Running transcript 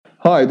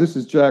Hi, this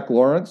is Jack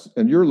Lawrence,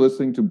 and you're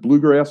listening to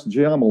Bluegrass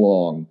Jam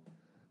Along,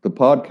 the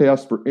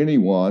podcast for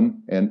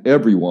anyone and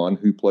everyone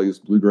who plays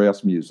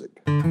bluegrass music.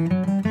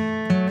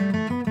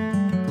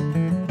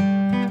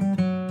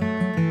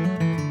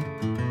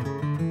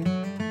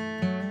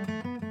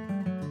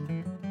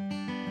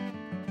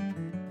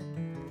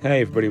 Hey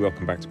everybody,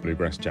 welcome back to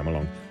Bluegrass Jam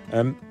Along.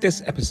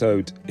 This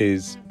episode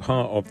is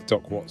part of the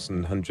Doc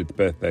Watson 100th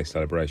birthday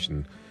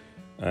celebration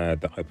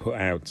that I put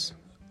out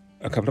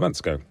a couple of months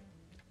ago.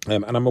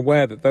 And I'm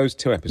aware that those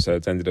two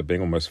episodes ended up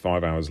being almost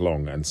 5 hours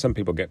long, and some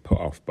people get put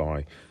off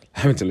by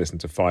having to listen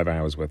to 5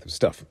 hours worth of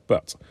stuff.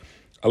 But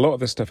a lot of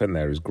the stuff in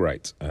there is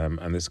great, and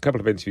there's a couple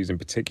of interviews in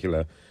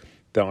particular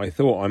that I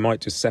thought I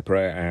might just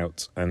separate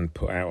out and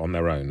put out on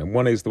their own. And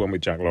one is the one with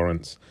Jack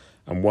Lawrence,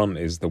 and one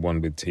is the one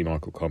with T.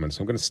 Michael Coleman.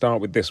 So I'm going to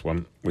start with this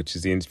one, which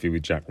is the interview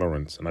with Jack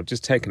Lawrence. And I've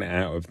just taken it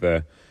out of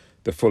the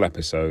full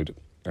episode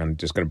and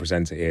just going to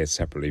present it here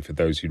separately for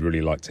those who'd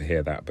really like to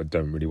hear that but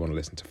don't really want to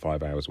listen to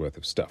 5 hours worth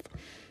of stuff.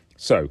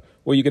 So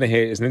what you're going to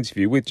hear is an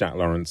interview with Jack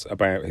Lawrence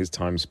about his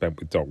time spent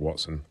with Doc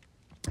Watson.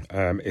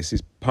 This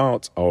is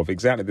part of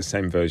exactly the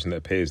same version that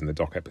appears in the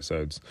Doc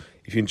episodes.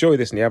 If you enjoy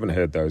this and you haven't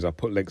heard those, I'll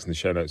put links in the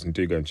show notes and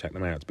do go and check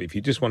them out. But if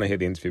you just want to hear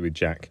the interview with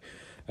Jack,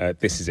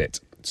 this is it.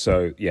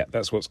 So, yeah,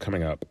 that's what's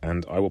coming up.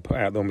 And I will put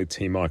out the one with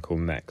T. Michael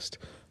next.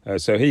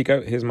 So here you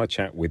go. Here's my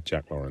chat with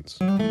Jack Lawrence.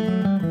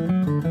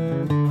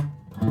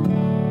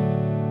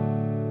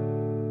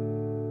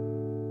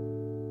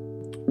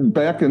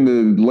 Back in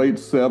the late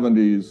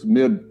 70s,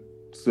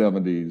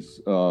 mid-70s,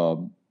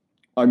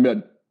 I met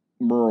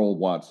Merle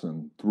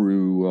Watson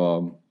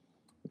through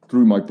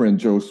my friend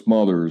Joe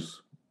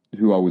Smothers,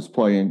 who I was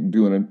we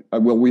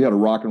had a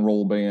rock and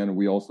roll band, and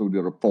we also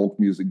did a folk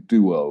music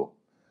duo.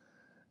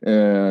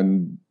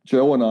 And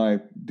Joe and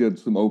I did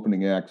some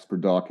opening acts for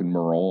Doc and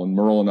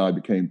Merle and I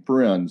became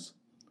friends.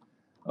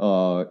 In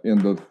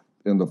the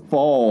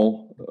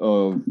fall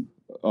of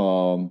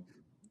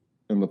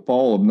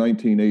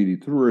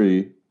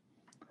 1983,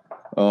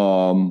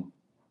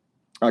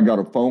 I got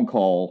a phone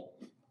call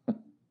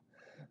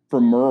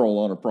from Merle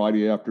on a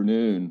Friday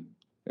afternoon,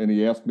 and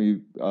he asked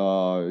me,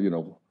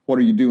 what are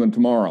you doing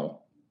tomorrow?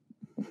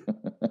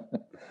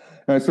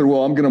 And I said,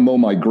 well, I'm going to mow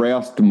my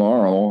grass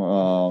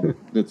tomorrow.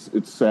 It's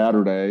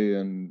Saturday,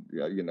 and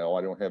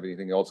I don't have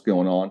anything else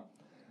going on.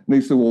 And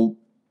he said, well,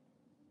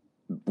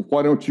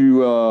 why don't you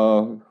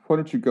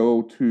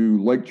go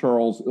to Lake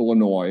Charles,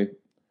 Illinois,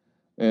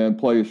 and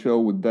play a show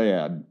with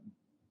Dad?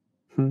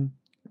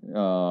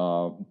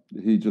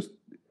 He just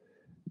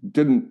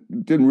didn't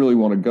really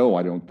want to go,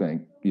 I don't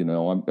think,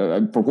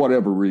 for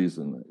whatever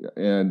reason.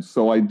 And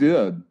so I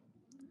did.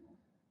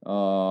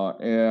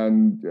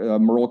 And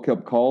Merle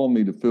kept calling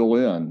me to fill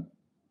in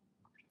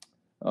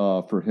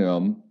for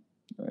him.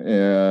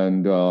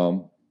 And,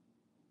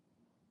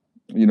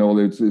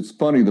 it's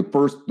funny.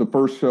 The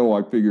first show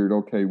I figured,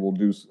 okay, we'll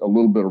do a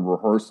little bit of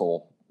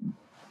rehearsal.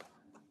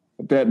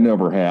 That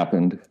never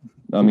happened.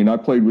 I mean, I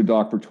played with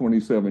Doc for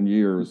 27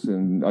 years,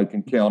 and I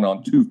can count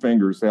on two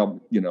fingers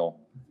how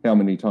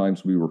many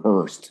times we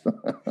rehearsed.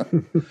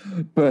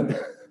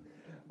 But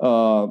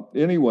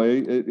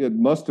anyway, it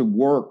must have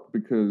worked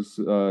because,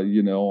 I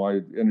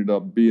ended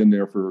up being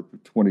there for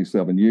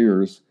 27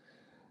 years.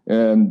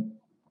 And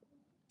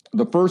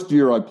the first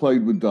year I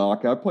played with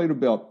Doc, I played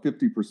about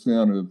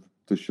 50% of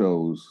the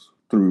shows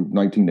through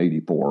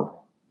 1984.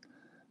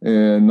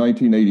 In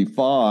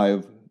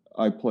 1985,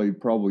 I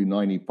played probably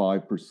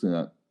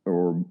 95%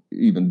 or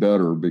even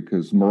better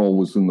because Merle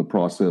was in the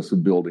process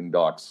of building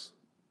Doc's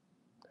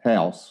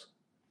house.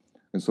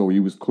 And so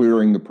he was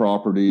clearing the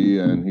property,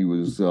 and he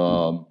was,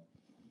 working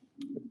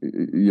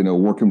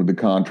with the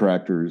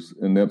contractors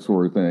and that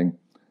sort of thing.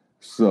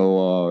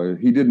 So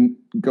he didn't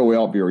go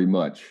out very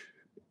much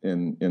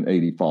in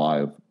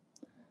 85.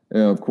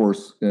 And of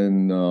course,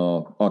 in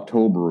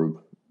October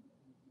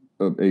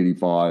of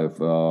 85,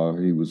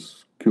 he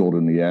was killed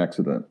in the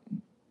accident.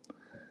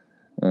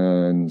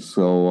 And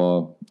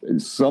so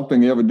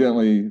something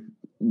evidently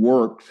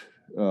worked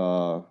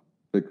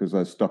because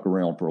I stuck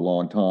around for a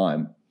long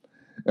time.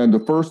 And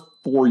the first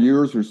 4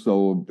 years or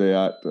so of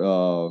that,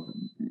 I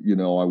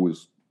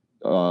was,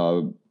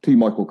 T.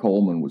 Michael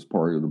Coleman was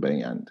part of the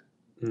band.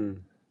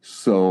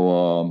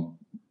 So,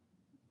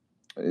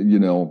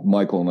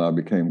 Michael and I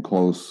became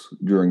close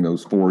during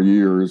those 4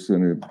 years,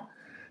 and it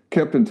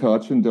kept in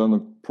touch and done a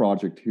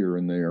project here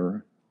and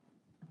there.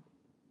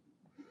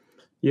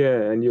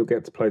 Yeah, and you'll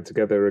get to play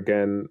together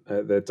again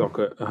at the Doc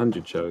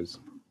 100 shows.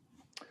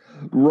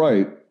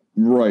 Right.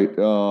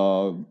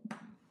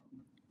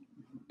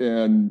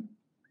 And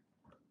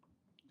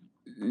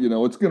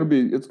it's going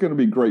to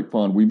be great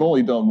fun. We've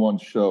only done one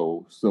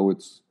show, so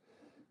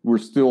we're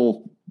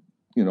still,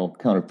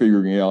 kind of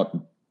figuring out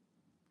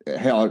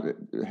how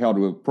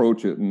to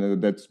approach it,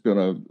 and that's been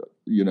a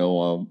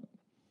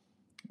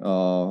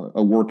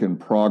work in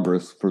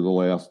progress for the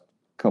last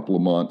couple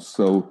of months.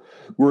 So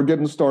we're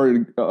getting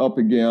started up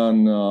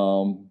again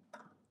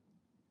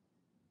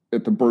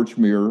at the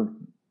Birchmere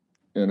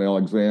in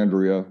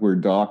Alexandria, where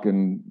Doc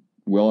and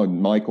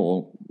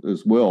Michael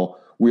as well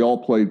we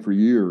all played for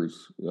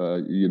years,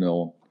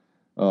 2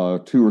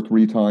 or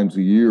 3 times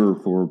a year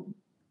for,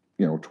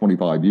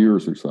 25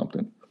 years or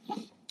something.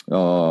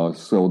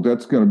 So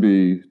that's going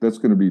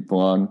to be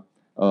fun.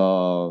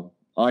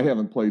 I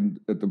haven't played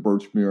at the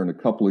Birchmere in a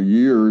couple of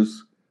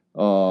years.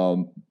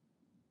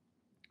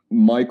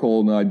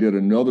 Michael and I did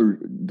another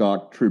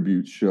Doc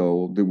tribute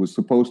show that was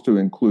supposed to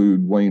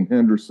include Wayne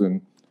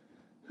Henderson,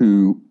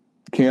 who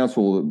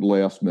canceled at the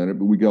last minute,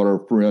 but we got our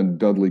friend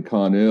Dudley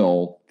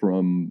Connell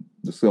from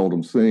the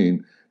Seldom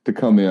Scene to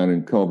come in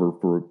and cover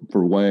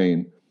for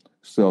Wayne.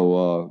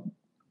 So,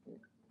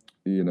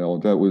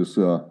 that was,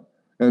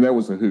 and that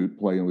was a hoot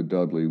playing with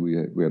Dudley. We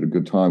had a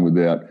good time with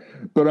that.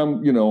 But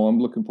I'm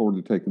looking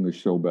forward to taking this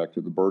show back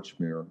to the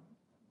Birchmere.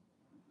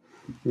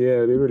 Yeah,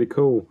 it'd be really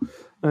cool.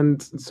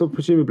 And so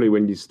presumably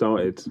when you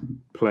started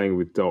playing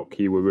with Doc,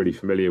 you were really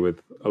familiar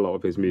with a lot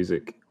of his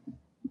music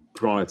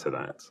prior to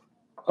that.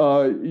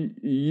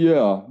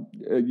 Yeah.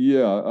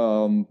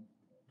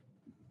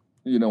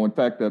 In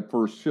fact, that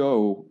first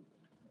show,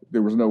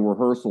 there was no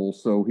rehearsal.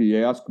 So he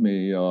asked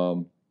me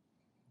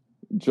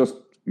just,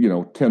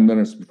 10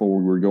 minutes before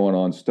we were going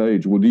on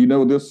stage, well, do you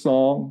know this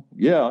song?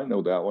 Yeah, I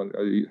know that one.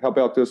 How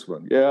about this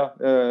one? Yeah.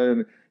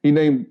 And he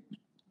named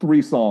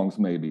 3 songs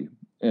maybe.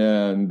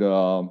 And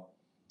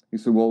he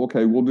said, well,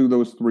 okay, we'll do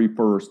those 3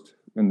 first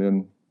and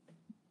then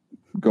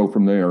go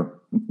from there.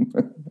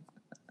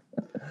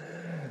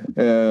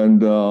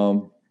 And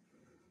the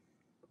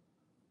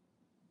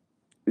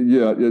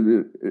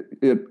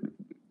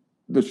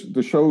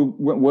show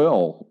went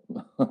well.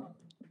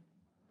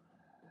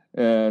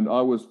 And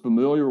I was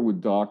familiar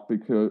with Doc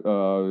because,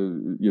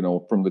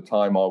 from the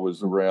time I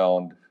was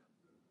around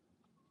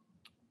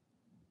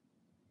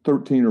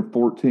 13 or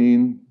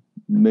 14,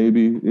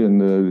 maybe in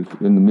the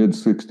mid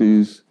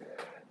 60s.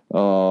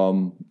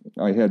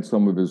 I had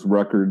some of his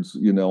records.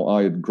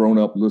 I had grown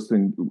up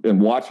listening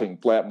and watching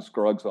Flatt and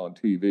Scruggs on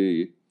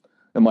TV.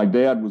 And my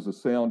dad was a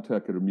sound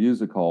tech at a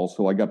music hall,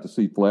 so I got to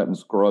see Flatt and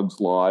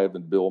Scruggs live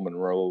and Bill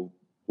Monroe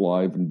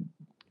live and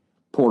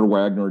Porter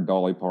Wagner,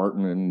 Dolly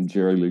Parton, and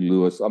Jerry Lee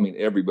Lewis. I mean,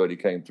 everybody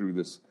came through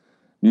this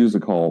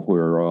music hall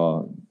where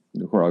I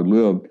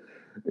lived.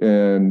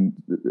 And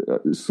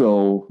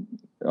so,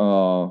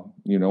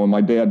 and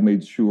my dad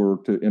made sure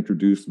to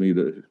introduce me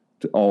to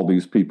all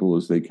these people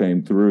as they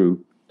came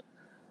through.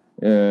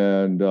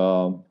 And,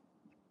 when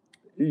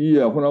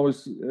I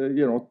was,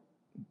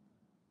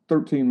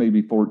 13,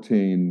 maybe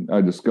 14,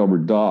 I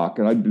discovered Doc,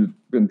 and I'd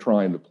been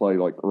trying to play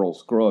like Earl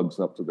Scruggs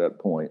up to that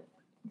point,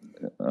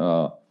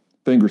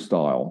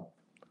 fingerstyle.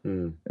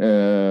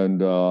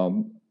 And, I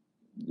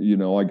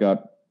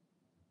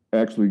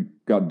actually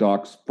got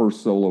Doc's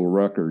first solo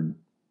record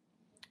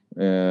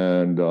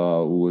and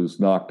was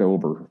knocked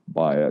over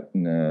by it,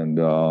 and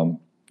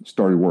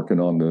started working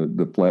on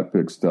the flat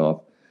pick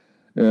stuff.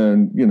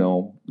 And,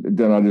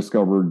 then I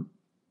discovered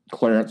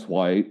Clarence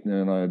White,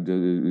 and I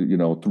did,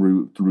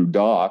 through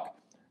Doc.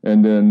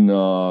 And then,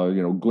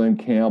 Glenn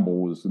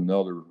Campbell was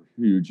another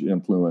huge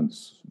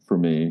influence for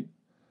me.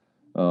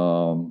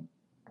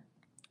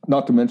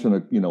 Not to mention,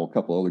 a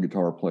couple other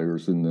guitar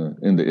players in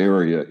the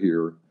area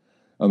here.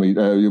 I mean,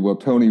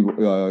 Tony,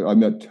 I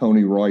met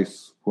Tony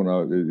Rice when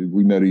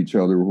we met each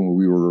other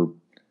when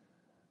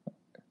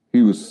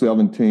he was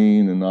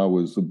 17 and I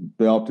was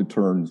about to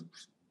turn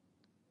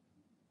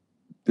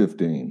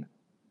 15.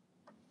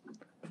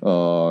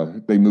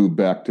 They moved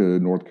back to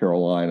North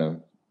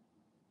Carolina.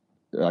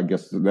 I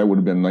guess that would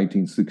have been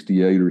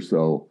 1968 or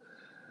so.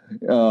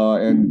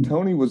 And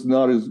Tony was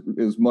not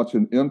as much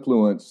an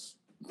influence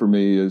for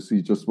me as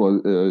he just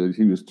was.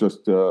 He was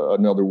just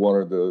another one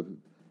of the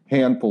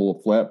handful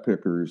of flat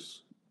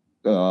pickers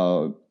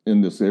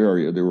in this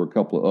area. There were a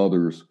couple of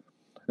others,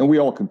 and we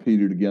all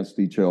competed against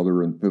each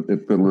other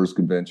at fiddlers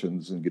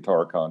conventions and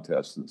guitar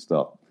contests and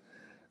stuff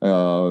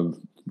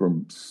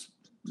from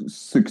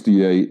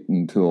 68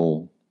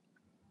 until,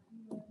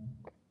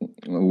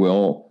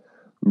 well,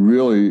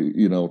 really,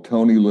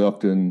 Tony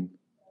left in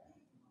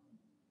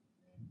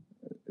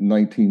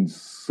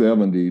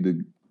 1970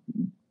 to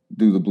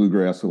do the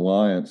Bluegrass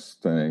Alliance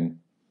thing,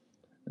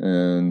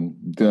 and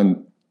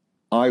then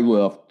I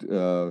left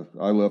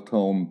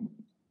home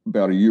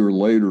about a year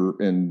later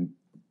and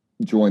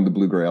joined the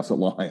Bluegrass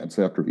Alliance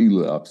after he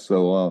left.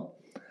 So,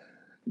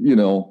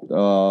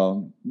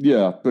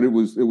 but it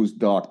was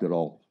Doc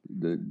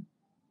that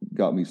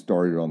got me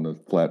started on the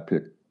flat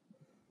pick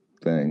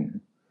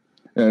thing.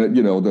 And,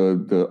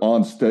 the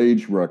On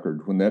Stage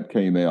record, when that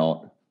came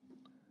out,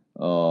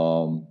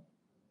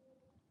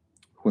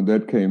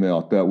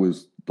 that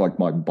was like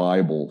my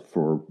Bible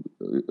for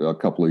a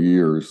couple of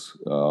years.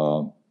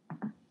 I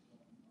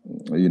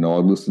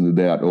listened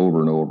to that over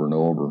and over and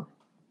over.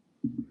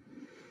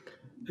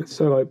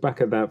 So, like,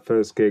 back at that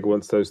first gig,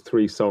 once those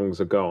 3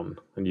 songs are gone,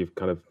 and you've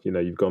kind of,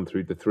 you've gone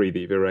through the 3 that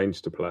you've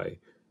arranged to play,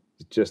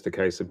 it's just a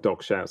case of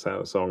Doc shouts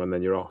out a song and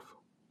then you're off.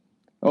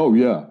 Oh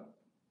yeah,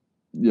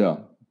 yeah,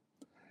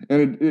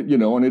 and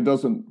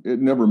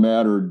it never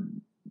mattered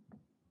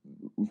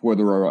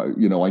whether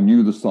I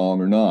knew the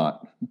song or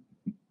not.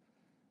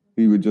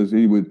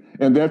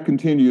 And that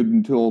continued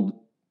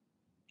until,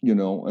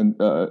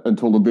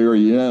 until the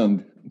very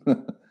end.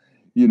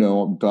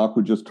 Doc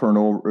would just turn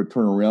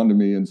around to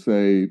me and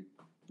say,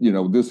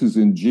 this is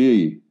in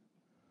G.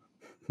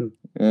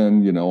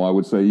 And, I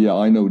would say, yeah,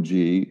 I know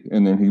G.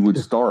 And then he would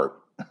start.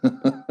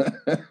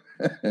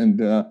 and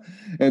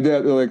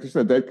that, like I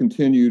said, that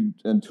continued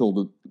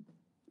until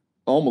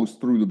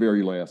almost through the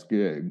very last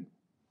gig.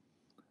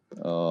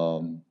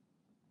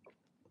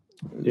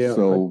 Yeah.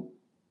 So,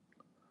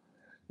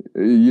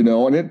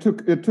 and it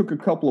took a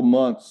couple of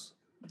months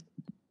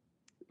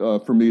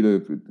for me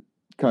to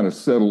kind of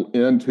settle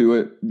into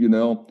it.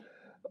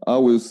 I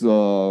was, I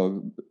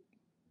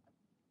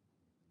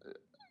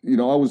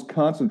was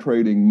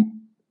concentrating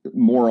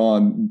more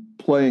on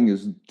playing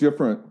as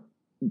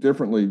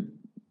differently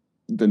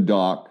than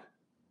Doc,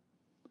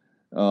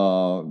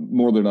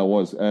 more than I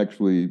was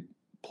actually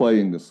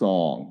playing the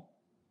song.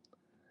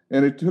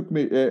 And it took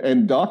me,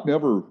 and Doc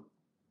never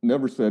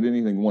said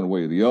anything one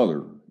way or the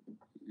other.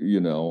 He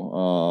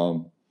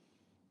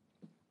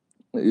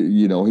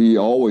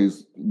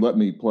always let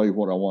me play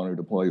what I wanted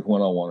to play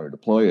when I wanted to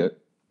play it.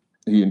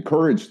 He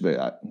encouraged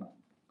that.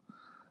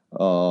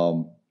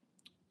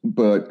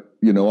 But,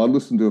 I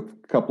listened to a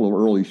couple of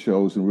early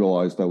shows and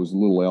realized I was a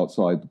little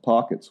outside the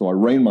pocket. So I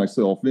reined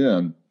myself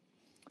in.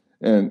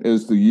 And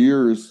as the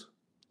years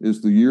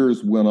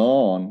went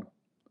on,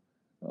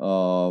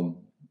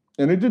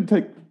 and it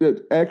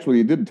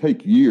didn't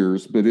take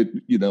years, but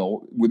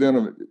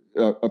within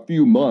a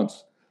few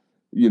months,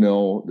 we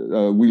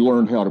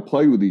learned how to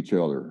play with each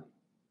other.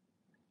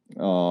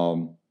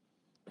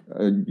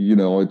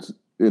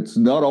 It's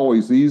not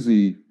always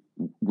easy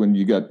when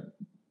you got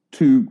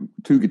two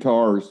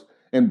guitars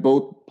and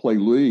both play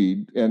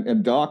lead,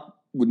 and Doc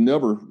would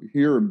never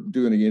hear him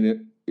doing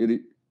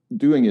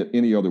it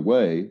any other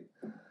way.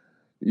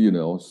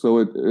 So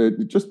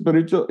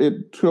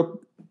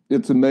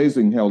it's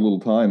amazing how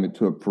little time it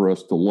took for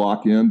us to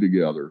lock in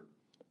together.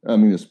 I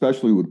mean,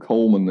 especially with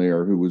Coleman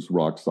there, who was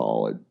rock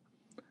solid.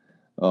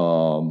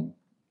 I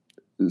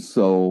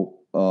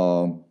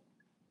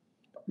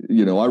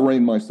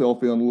reined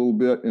myself in a little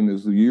bit, and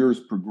as the years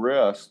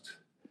progressed,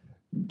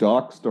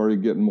 Doc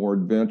started getting more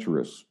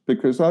adventurous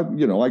because I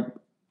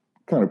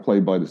kind of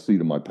played by the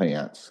seat of my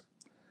pants.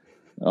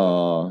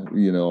 I'm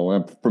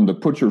from the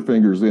Put Your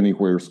Fingers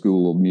Anywhere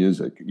school of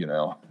music,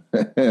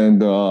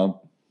 and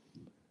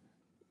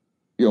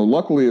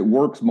luckily it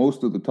works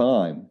most of the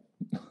time.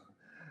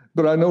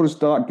 But I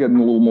noticed Doc getting a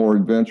little more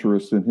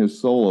adventurous in his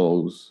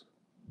solos.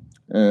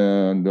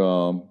 And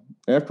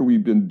after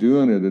we've been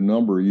doing it a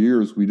number of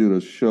years, we did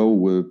a show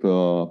with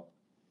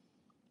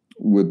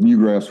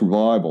Newgrass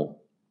Revival.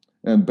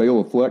 And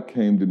Bela Fleck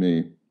came to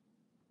me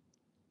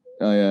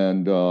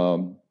and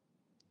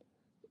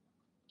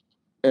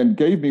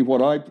gave me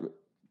what I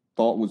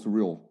thought was a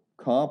real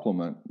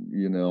compliment.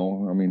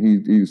 I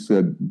mean, he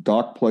said,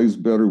 Doc plays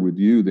better with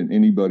you than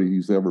anybody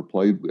he's ever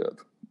played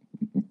with.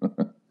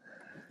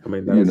 I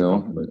mean, that's a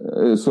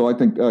compliment. So I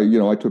think,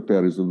 I took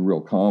that as a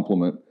real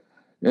compliment.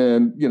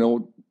 And,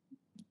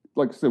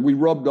 like I said, we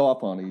rubbed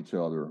off on each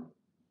other.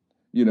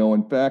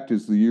 In fact,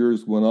 as the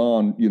years went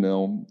on,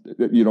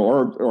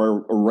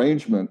 our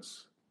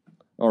arrangements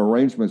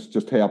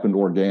just happened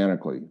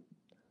organically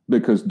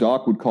because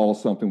Doc would call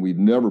something we'd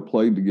never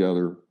played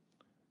together,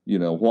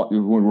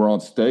 when we're on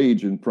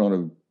stage in front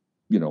of,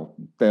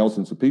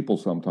 thousands of people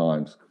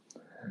sometimes.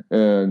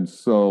 And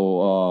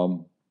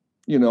so,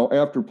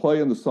 after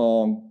playing the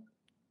song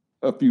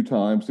a few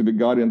times, if it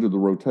got into the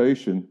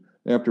rotation,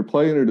 after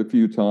playing it a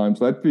few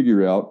times, I'd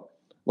figure out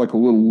like a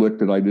little lick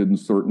that I did in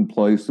certain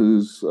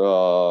places, a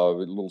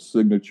little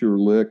signature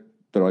lick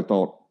that I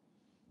thought,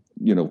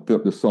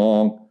 fit the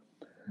song.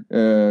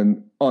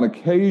 And on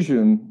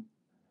occasion,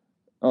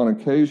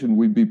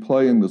 we'd be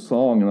playing the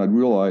song and I'd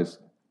realize,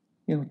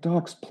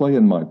 Doc's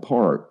playing my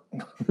part.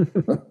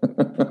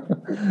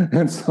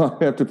 And so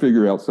I have to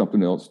figure out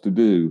something else to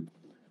do,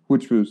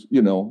 which was,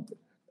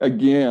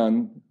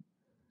 again,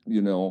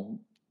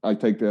 I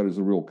take that as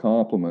a real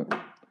compliment.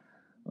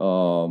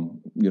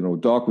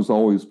 Doc was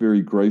always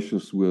very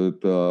gracious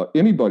with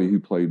anybody who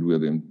played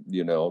with him,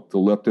 to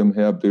let them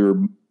have their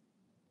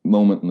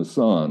moment in the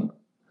sun.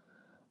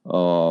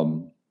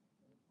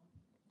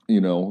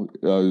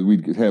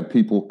 We'd have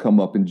people come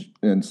up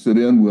and sit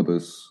in with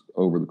us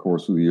over the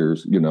course of the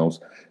years,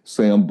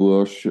 Sam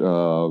Bush,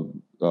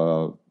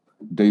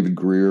 David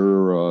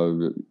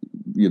Greer,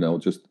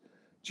 just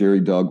Jerry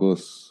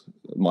Douglas,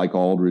 Mike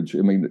Aldridge.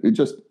 I mean,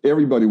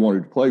 everybody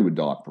wanted to play with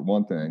Doc for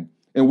one thing.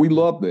 And we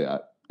loved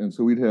that. And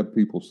so we'd have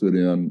people sit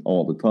in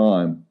all the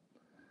time.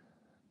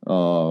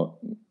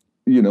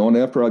 And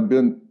after I'd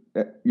been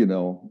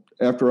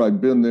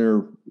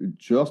there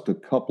just a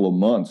couple of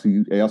months,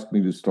 he asked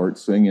me to start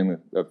singing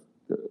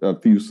a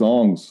few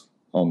songs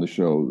on the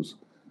shows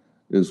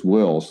as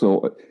well.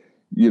 So,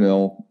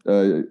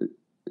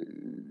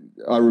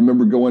 I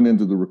remember going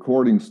into the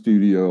recording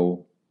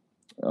studio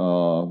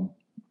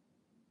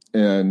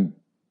and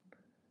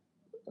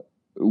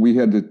we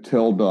had to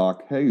tell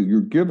Doc, hey,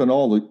 you're giving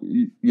all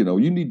the,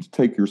 you need to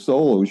take your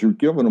solos. You're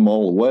giving them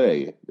all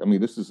away. I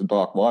mean, this is a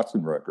Doc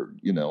Watson record.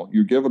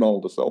 You're giving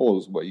all the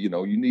solos away. You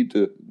need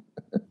to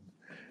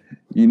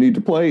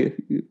play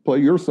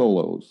your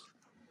solos.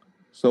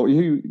 So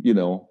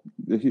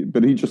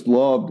but he just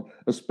loved,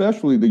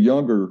 especially the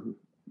younger,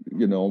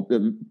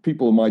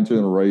 people of my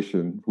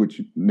generation,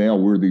 which now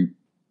we're the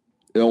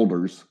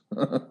elders,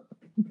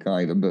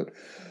 kind of,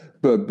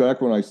 but back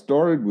when I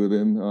started with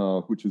him,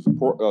 which is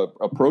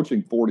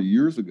approaching 40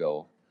 years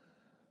ago,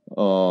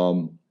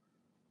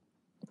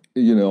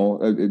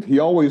 he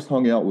always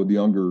hung out with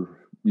younger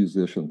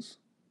musicians,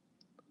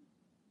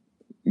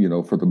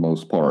 for the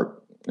most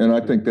part. And I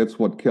think that's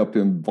what kept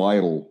him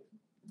vital,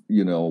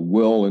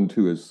 well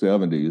into his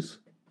 70s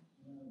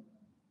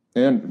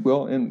and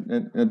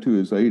to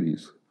his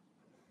 80s.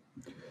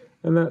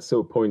 And that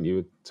sort of point you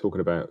were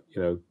talking about,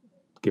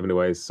 giving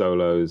away his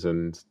solos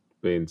and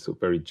being sort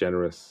of very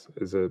generous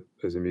as a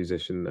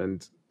musician.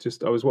 And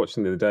just, I was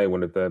watching the other day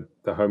one of the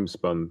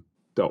Homespun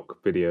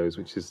doc videos,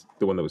 which is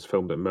the one that was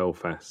filmed at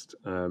Merlefest.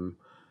 And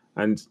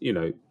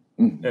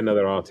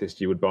another artist,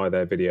 you would buy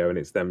their video and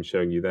it's them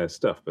showing you their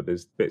stuff, but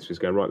there's bits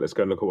just going, right, let's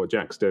go and look at what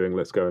Jack's doing.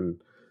 Let's go and,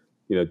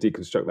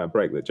 deconstruct that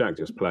break that Jack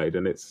just played.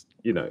 And it's,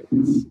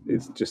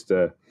 it's just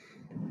a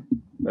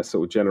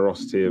sort of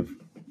generosity of,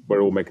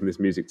 we're all making this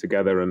music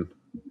together, and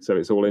so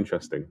it's all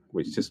interesting,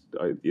 which just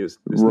is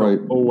right.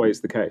 Not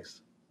always the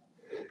case.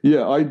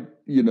 Yeah, I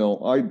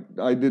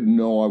didn't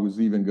know I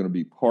was even going to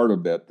be part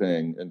of that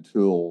thing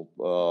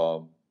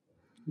until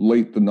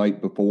late the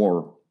night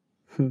before,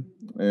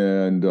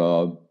 and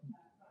it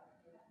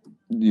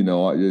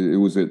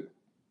was at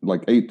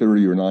like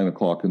 8:30 or 9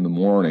 o'clock in the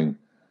morning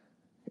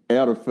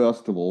at a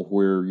festival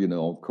where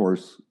of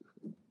course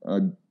I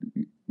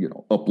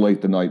up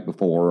late the night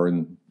before,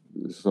 and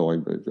so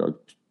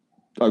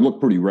I looked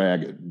pretty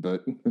ragged,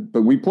 but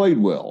we played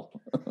well.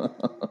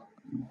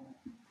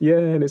 Yeah,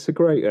 and it's a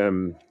great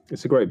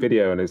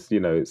video, and it's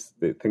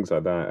things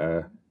like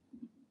that.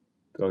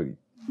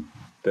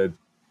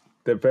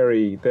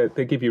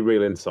 They give you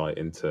real insight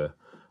into,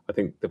 I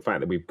think, the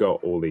fact that we've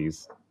got all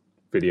these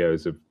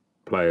videos of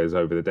players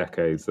over the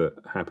decades that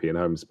Happy and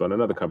Homespun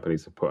and other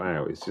companies have put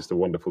out. It's just a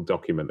wonderful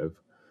document of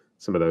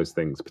some of those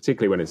things,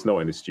 particularly when it's not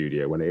in a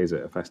studio, when it is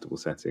at a festival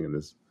setting, and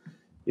there's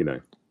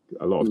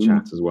a lot of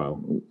chat as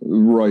well.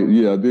 Right.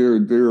 Yeah.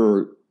 There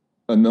are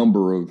a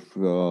number of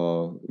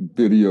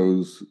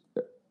videos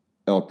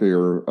out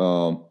there,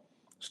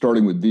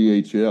 starting with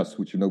VHS,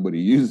 which nobody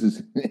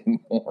uses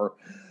anymore,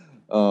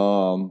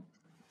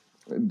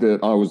 that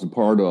I was a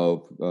part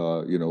of,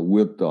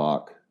 with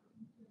Doc.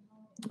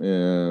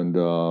 And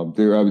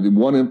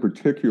one in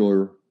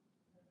particular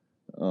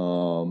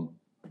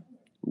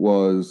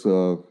was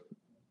a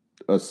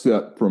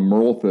set from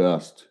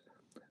Merlefest.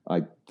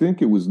 I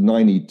think it was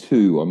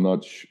 92. I'm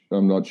not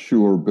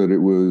sure, but it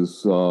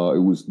was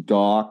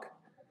Doc,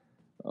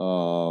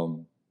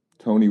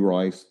 Tony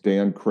Rice,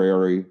 Dan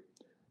Crary,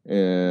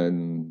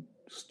 and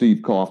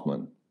Steve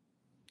Kaufman,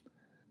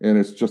 and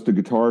it's just a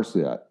guitar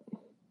set,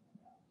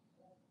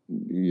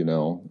 and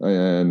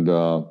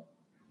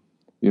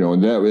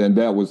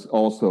that was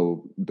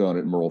also done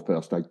at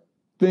Merlefest. I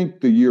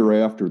think the year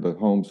after the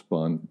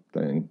Homespun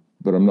thing,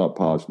 but I'm not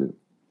positive.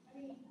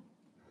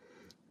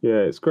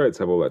 Yeah, it's great to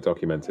have all that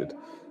documented.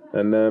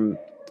 And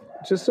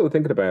just sort of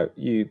thinking about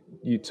you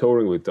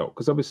touring with Doc,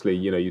 because obviously,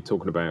 you're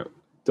talking about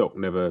Doc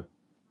never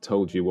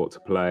told you what to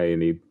play,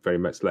 and he very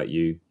much let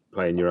you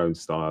play in your own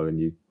style, and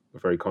you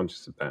were very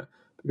conscious of that.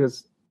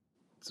 Because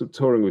sort of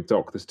touring with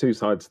Doc, there's two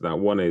sides to that.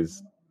 One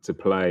is to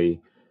play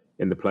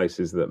in the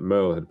places that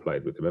Merle had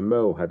played with him, and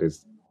Merle had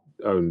his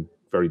own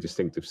very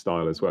distinctive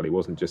style as well. He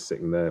wasn't just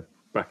sitting there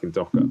backing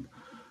Doc up.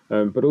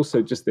 But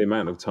also just the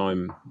amount of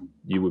time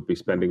you would be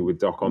spending with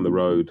Doc on the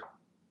road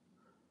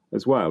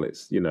as well.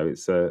 It's,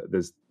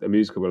 there's a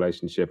musical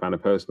relationship and a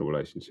personal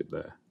relationship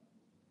there.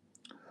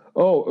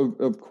 Oh,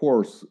 of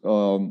course.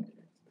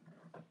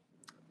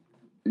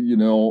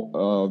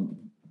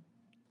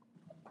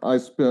 I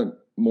spent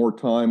more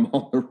time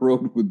on the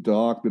road with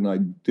Doc than I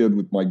did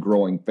with my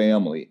growing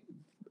family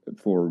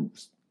for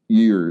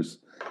years.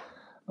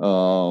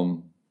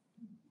 And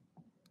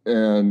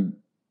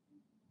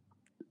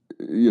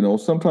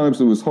sometimes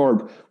it was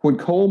hard. When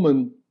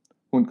Coleman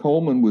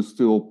was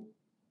still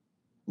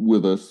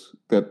with us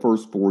that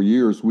first 4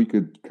 years, we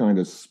could kind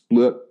of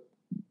split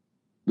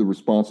the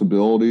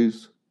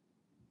responsibilities.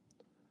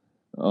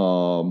 We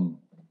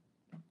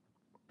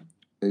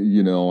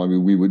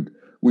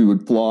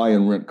would fly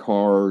and rent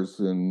cars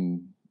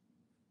and,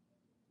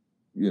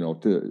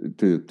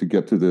 to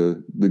get to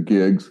the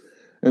gigs.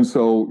 And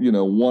so,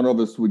 one of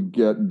us would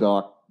get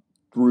Doc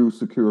through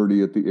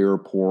security at the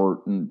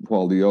airport, and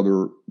while the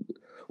other,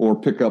 or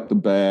pick up the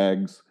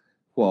bags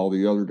while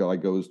the other guy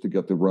goes to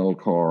get the rental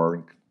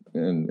car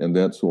and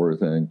that sort of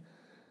thing.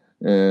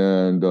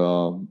 And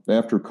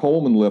after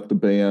Coleman left the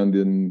band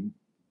in,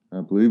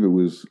 I believe it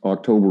was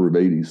October of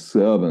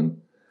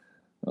 '87,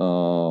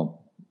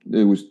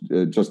 it was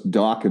just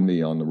Doc and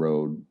me on the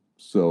road.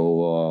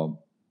 So,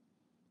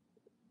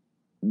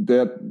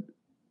 that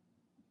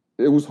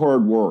it was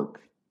hard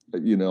work. I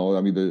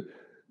mean,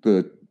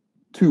 the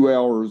 2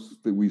 hours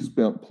that we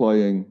spent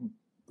playing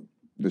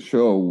the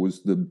show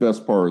was the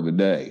best part of the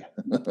day.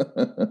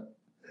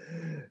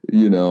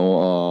 And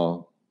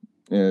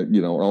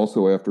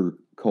also after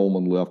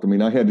Coleman left, I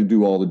mean, I had to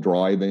do all the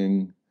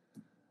driving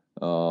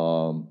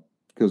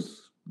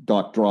because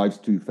Doc drives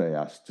too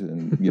fast,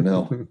 and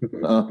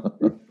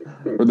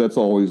or that's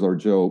always our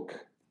joke.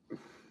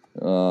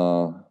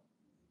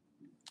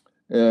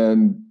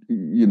 And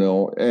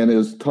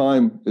as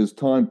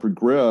time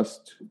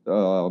progressed,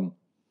 Doc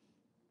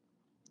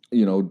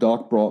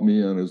brought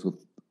me in as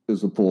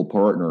a full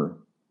partner,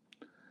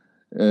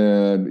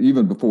 and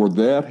even before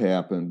that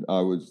happened,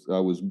 I was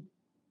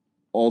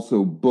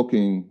also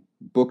booking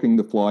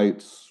the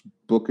flights,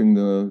 booking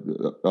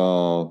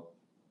the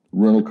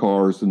rental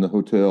cars and the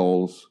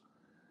hotels,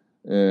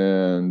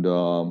 and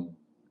doing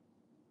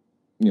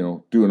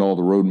all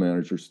the road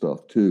manager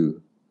stuff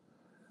too.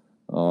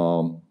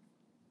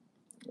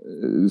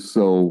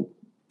 So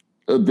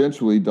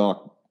eventually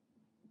Doc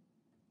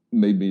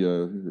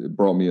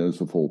brought me as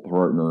a full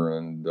partner,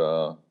 and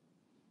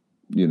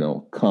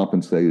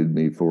compensated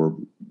me for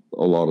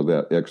a lot of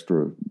that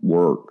extra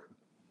work.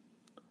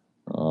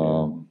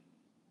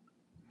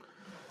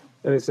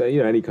 And it's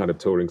any kind of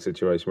touring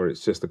situation where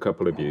it's just a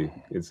couple of you,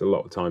 it's a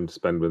lot of time to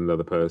spend with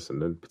another person,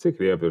 and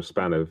particularly over a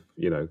span of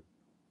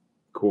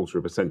quarter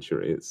of a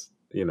century. It's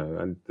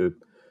and the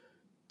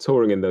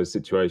touring in those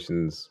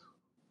situations,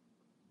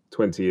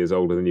 20 years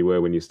older than you were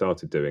when you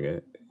started doing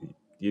it,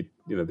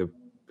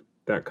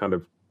 that kind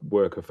of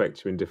work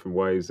affects you in different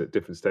ways at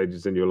different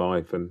stages in your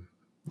life, and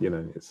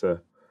it's a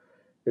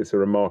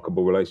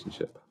remarkable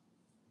relationship.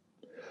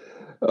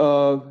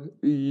 Yeah,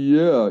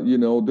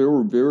 there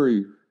were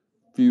very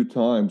few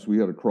times we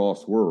had a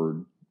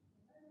crossword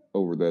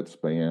over that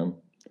span.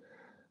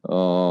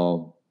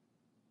 But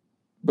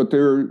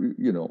there,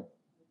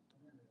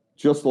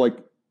 just like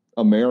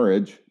a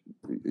marriage,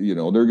 there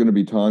are going to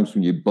be times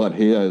when you butt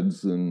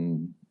heads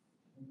and,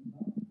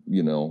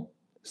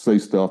 say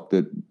stuff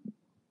that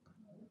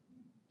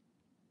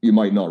you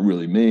might not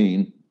really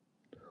mean,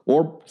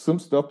 or some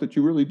stuff that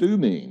you really do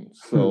mean.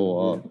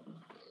 So,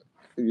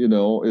 it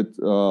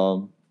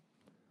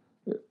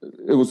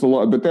was a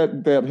lot, but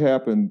that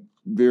happened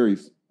very,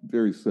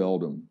 very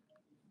seldom.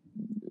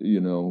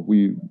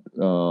 We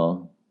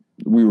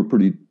were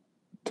pretty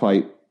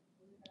tight.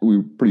 We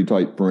were pretty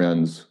tight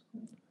friends,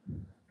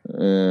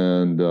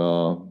 and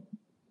and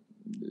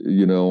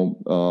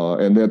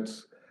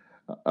that's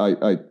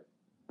I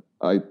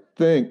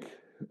think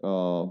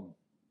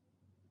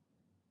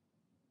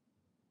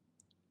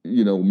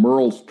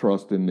Merle's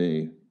trust in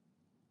me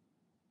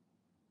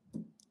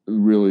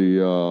really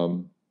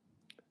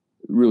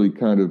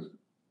kind of,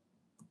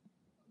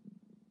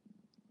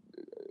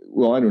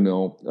 well, I don't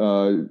know.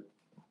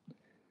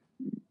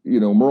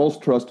 Merle's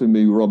trust in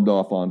me rubbed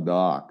off on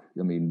Doc.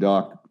 I mean,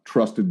 Doc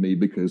trusted me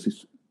because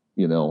he's,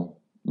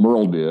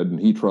 Merle did, and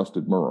he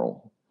trusted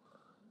Merle.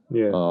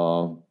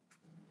 Yeah.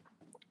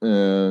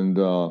 And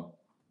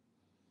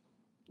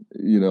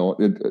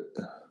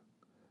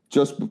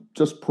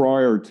just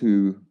prior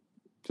to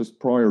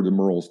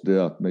Merle's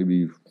death,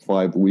 maybe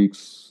 5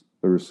 weeks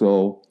or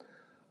so,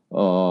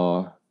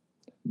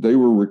 they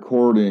were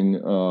recording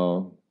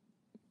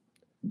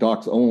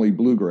Doc's only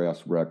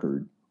bluegrass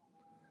record,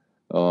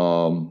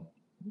 Riding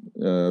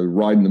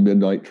the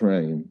Midnight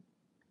Train,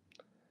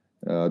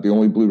 the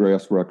only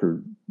bluegrass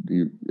record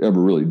he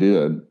ever really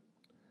did.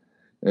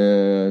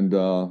 And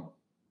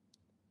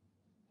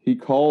he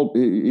called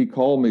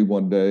me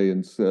one day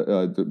and said,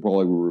 while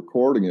we were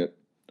recording it,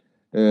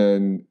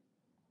 and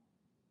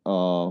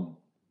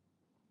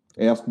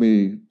asked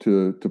me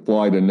to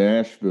fly to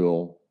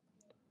Nashville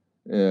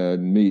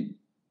and meet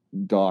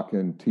Doc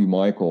and T.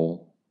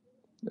 Michael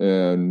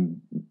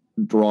and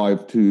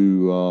drive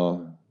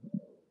to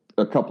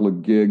a couple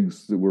of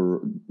gigs that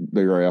were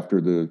there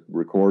after the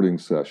recording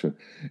session.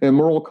 And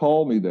Merle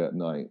called me that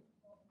night.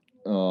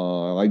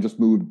 I just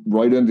moved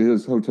right into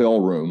his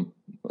hotel room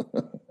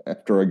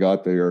after I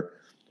got there.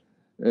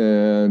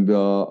 And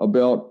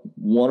about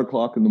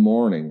 1:00 in the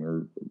morning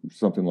or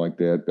something like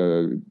that,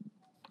 the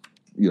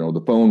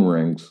phone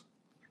rings,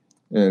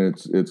 and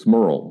it's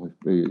Merle.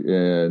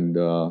 And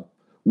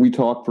we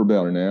talked for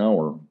about an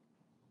hour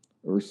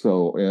or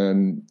so.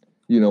 And,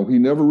 he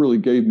never really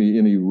gave me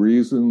any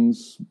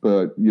reasons,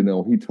 but,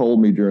 he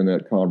told me during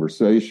that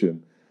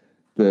conversation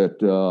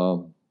that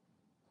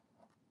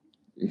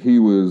he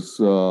was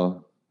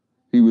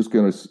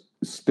going to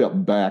step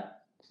back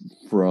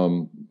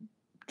from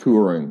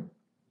touring,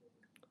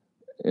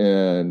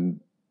 and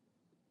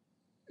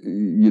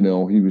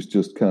he was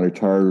just kind of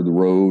tired of the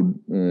road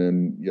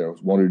and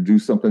wanted to do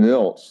something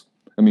else.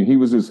 I mean, he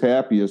was his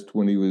happiest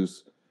when he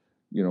was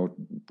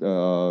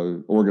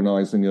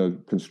organizing a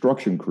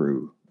construction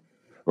crew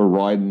or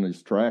riding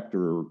his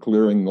tractor or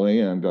clearing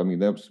land. I mean,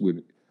 that's what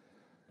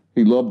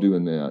he loved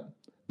doing that.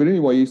 But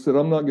anyway, he said,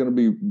 I'm not going to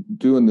be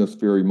doing this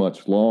very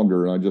much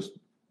longer. And I just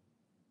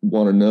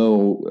want to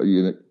know,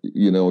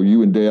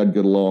 you and Dad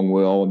get along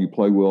well and you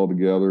play well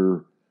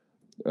together.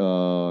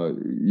 I'm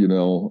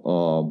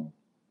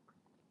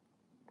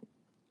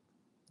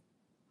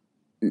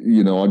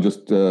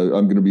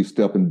going to be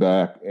stepping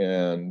back,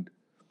 and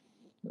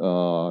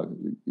I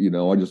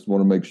just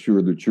want to make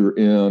sure that you're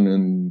in,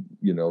 and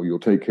you'll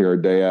take care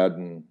of Dad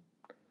and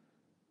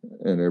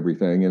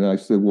everything. And I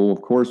said, well,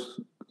 of course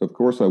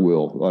I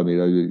will. I mean,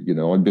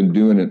 I've been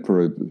doing it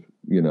for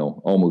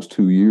almost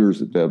 2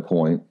 years at that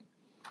point.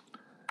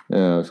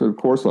 So of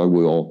course I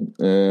will.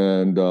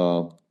 And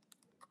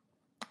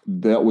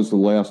that was the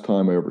last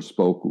time I ever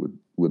spoke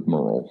with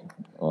Merle.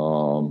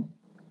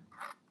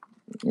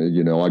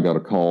 I got a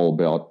call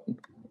about,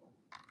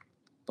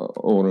 I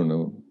don't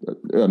know,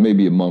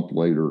 maybe a month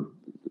later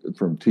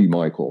from T.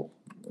 Michael,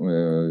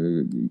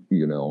 telling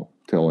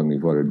me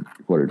what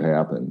had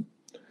happened.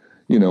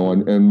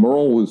 And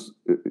Merle was,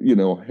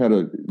 had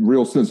a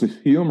real sense of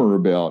humor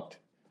about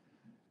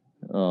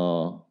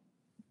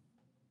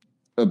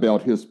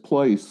his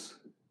place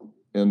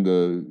in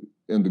the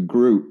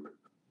group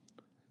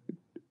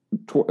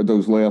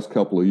those last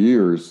couple of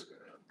years.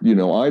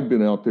 I'd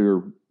been out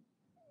there,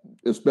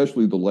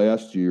 especially the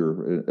last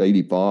year,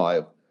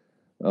 85,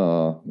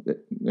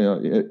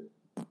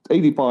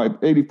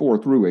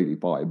 84 through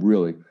 85,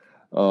 really.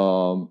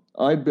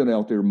 I'd been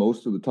out there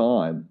most of the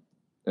time.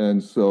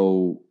 And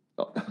so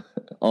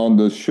on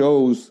the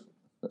shows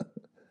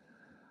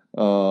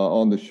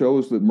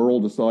that Merle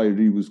decided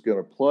he was going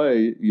to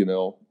play,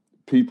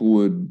 people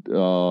would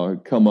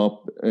come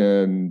up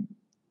and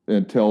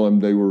tell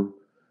him they were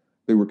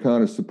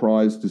kind of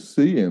surprised to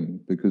see him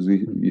because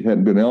he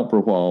hadn't been out for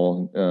a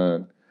while,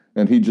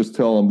 and he'd just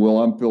tell them,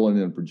 "Well, I'm filling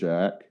in for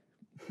Jack."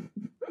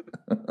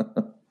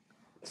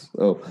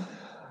 So,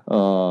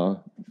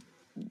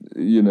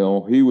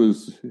 he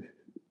was.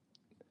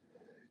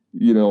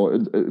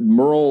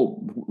 Merle,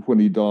 when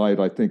he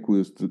died, I think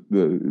was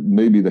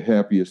maybe the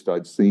happiest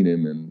I'd seen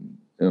him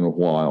in a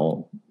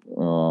while.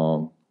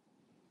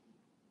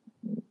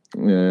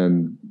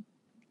 And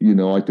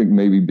I think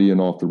maybe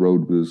being off the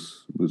road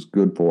was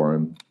good for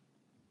him.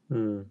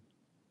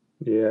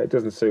 Yeah, it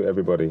doesn't suit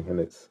everybody, and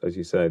it's, as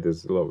you say,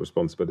 there's a lot of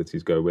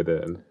responsibilities go with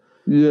it. And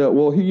yeah,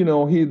 well,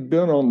 he'd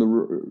been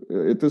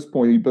at this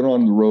point, he'd been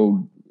on the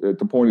road at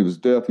the point of his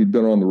death. He'd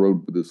been on the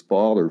road with his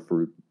father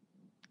for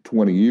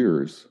 20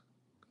 years,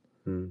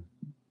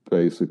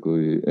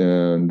 basically.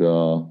 And,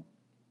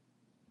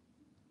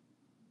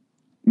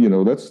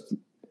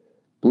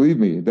 believe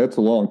me, that's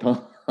a long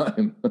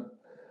time.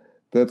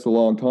 That's a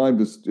long time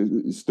to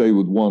stay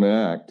with one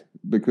act,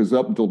 because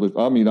up until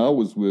I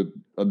was with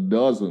a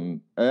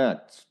dozen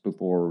acts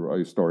before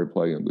I started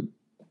playing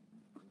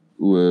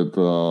with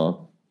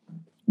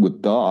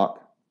Doc.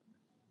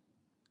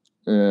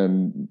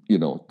 And,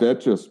 that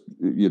just,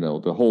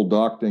 the whole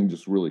Doc thing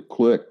just really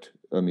clicked.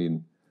 I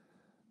mean,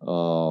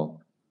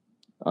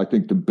 I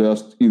think the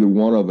best either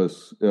one of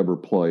us ever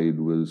played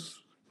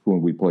was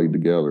when we played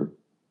together.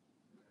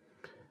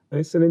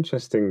 It's an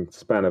interesting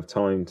span of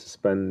time to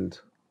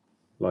spend,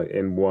 like,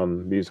 in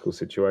one musical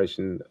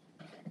situation,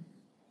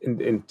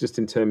 in just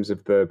in terms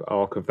of the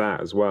arc of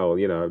that as well.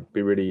 I'd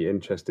be really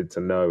interested to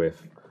know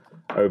if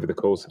over the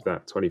course of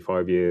that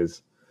 25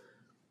 years,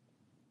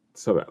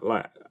 so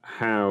like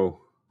how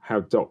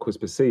Doc was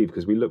perceived,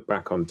 because we look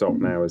back on Doc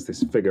now as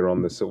this figure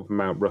on the sort of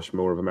Mount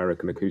Rushmore of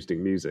American acoustic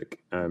music.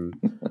 And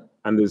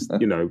there's,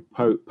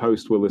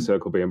 post Will the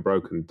Circle Be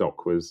Unbroken,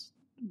 Doc was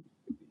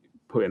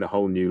put in a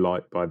whole new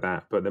light by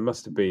that. But there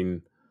must have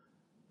been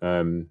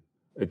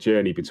a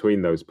journey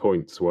between those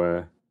points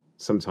where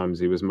sometimes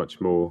he was much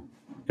more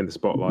in the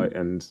spotlight,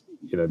 and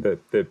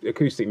the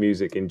acoustic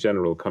music in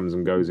general comes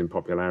and goes in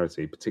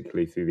popularity,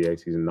 particularly through the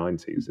 80s and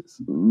 90s.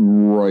 It's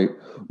right.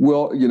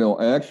 Well,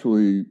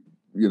 actually,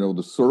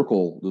 the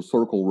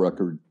Circle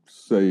record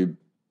saved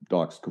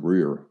Doc's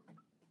career.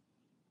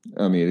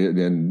 I mean,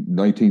 in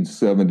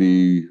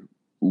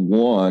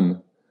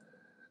 1971,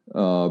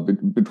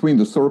 between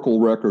the Circle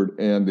record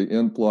and the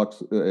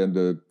influx and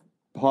the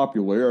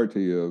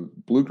popularity of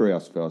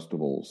bluegrass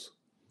festivals,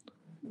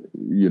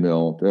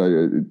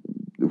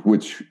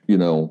 which, in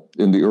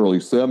the early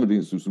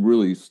 70s was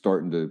really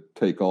starting to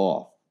take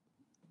off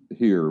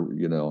here,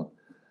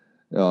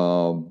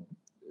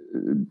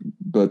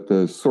 but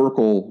the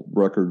Circle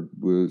record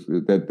was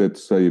that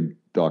saved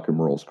Doc and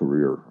Merle's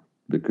career,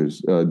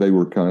 because I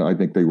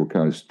think they were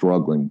kind of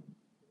struggling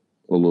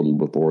a little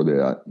before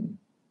that.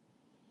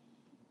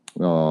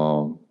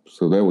 So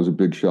that was a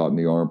big shot in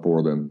the arm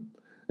for them.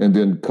 And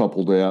then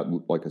couple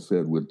that, like I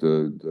said, with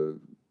the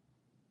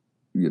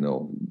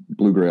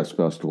bluegrass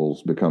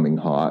festivals becoming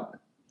hot.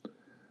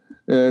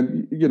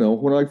 And,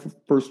 when I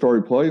first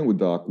started playing with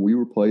Doc, we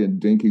were playing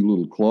dinky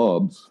little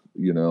clubs,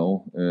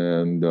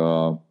 and,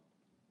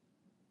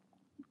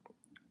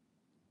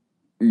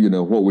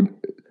 what would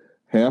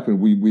happen,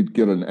 we'd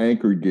get an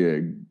anchor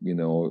gig,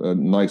 a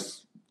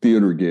nice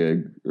theater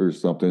gig or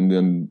something,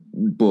 then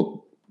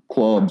book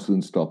clubs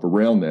and stuff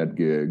around that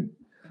gig.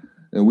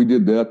 And we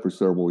did that for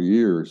several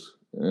years.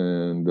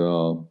 And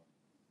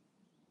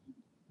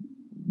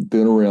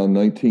then around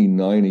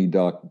 1990,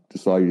 Doc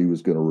decided he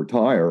was going to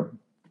retire.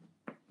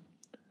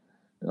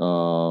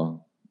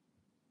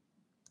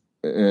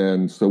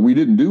 And so we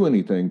didn't do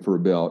anything for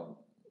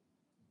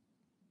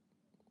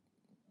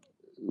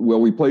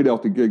we played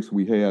out the gigs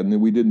we had, and then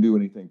we didn't do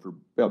anything for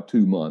about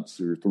 2 months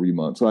or 3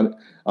 months.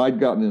 I'd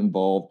gotten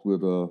involved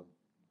with a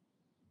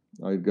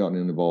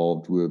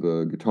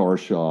guitar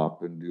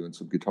shop and doing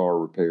some guitar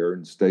repair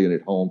and staying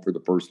at home for the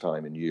first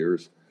time in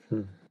years.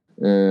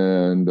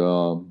 And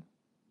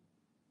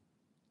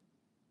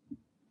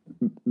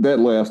that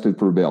lasted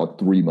for about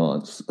 3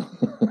 months.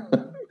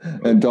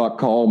 And Doc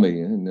called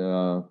me and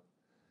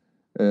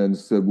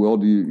said, "Well,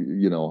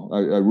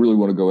 I really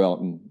want to go out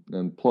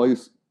and play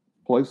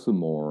some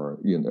more,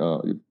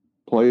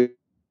 play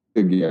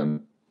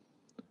again."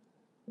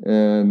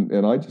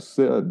 And I just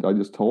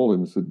told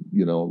him, I said,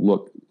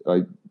 "Look,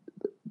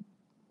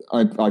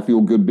 I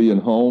feel good being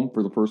home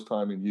for the first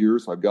time in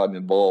years. I've gotten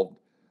involved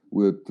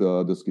with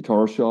this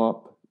guitar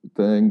shop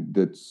thing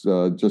that's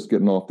just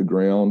getting off the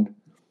ground.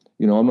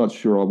 I'm not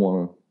sure I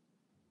want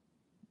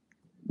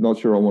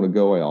to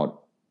go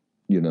out,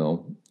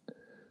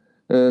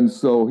 And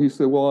so he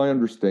said, "Well, I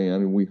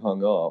understand," and we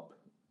hung up.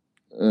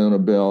 And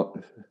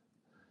about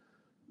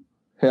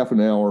half an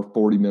hour,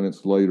 40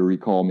 minutes later, he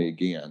called me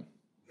again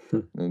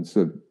and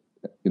said,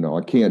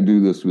 "I can't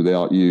do this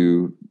without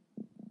you.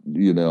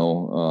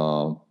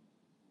 I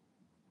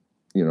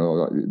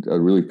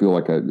really feel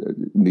like I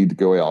need to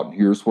go out. And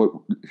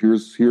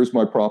here's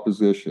my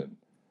proposition.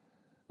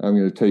 I'm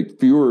going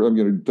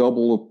to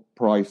double the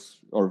price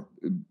or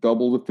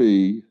double the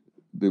fee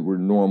that we're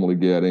normally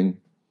getting,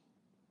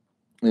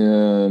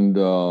 and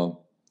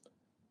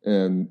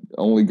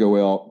only go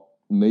out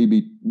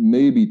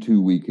maybe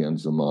 2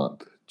 weekends a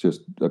month,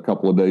 just a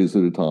couple of days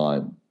at a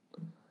time."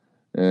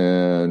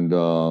 And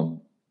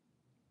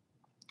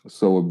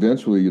so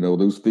eventually,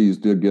 those fees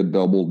did get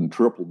doubled and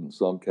tripled in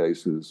some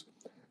cases.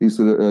 He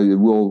said,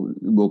 "We'll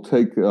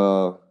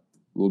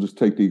just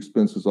take the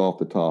expenses off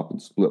the top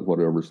and split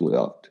whatever's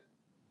left."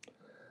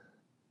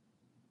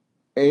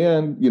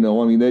 And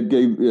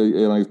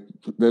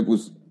that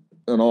was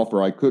an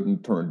offer I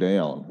couldn't turn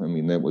down.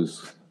 That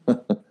was,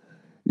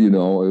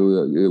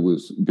 it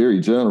was very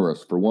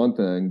generous for one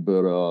thing,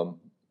 but I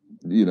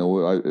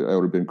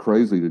would have been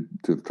crazy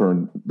to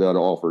turn that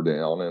offer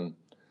down.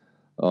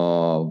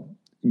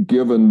 And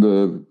given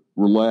the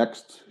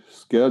relaxed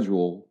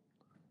schedule,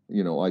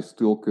 I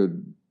still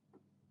could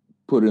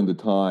put in the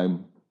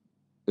time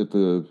at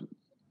the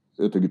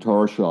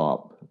guitar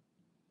shop,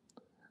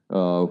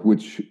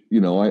 which,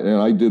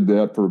 I did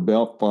that for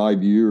about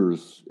 5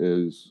 years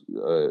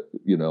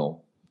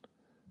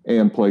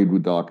and played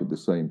with Doc at the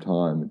same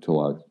time until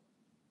I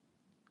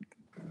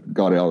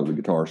got out of the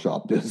guitar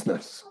shop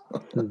business.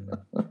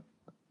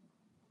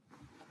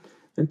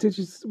 And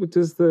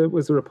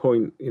was there a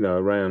point,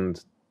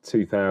 around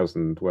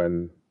 2000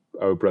 when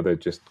Oh Brother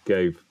just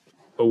gave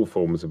all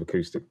forms of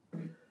acoustic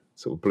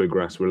sort of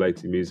bluegrass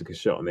related music a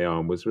shot in the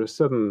arm? Was there a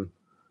sudden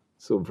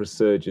sort of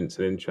resurgence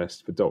and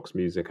interest for Doc's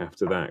music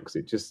after that? Because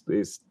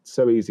it's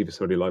so easy for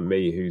somebody like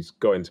me who's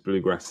got into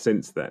bluegrass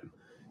since then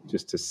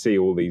just to see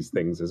all these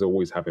things as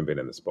always having been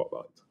in the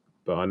spotlight.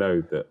 But I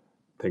know that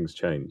things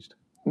changed.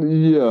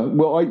 Yeah,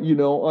 well,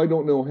 I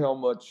don't know how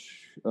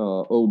much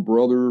Oh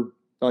Brother.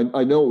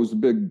 I know it was a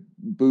big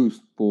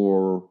boost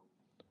for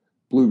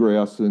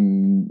bluegrass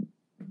and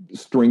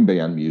string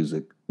band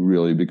music,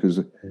 really, because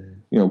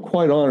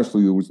quite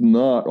honestly, there was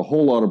not a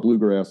whole lot of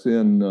bluegrass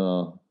in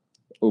Oh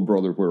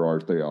Brother, Where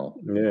Art Thou?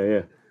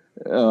 Yeah.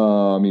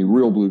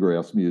 Real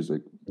bluegrass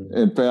music.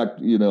 In fact,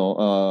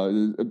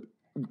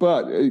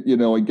 but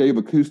it gave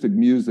acoustic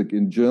music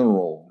in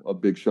general a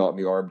big shot in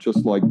the arm,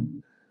 just like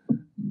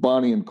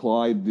Bonnie and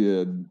Clyde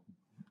did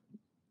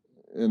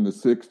in the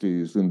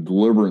 60s and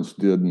Deliverance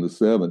did in the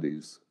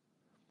 70s.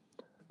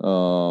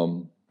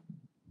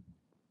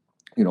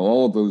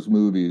 All of those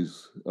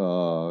movies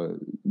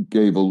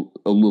gave a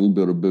little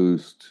bit of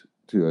boost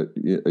to it,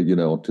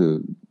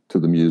 to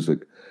the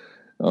music.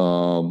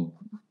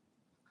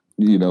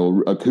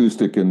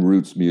 Acoustic and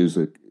roots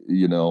music,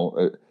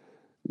 a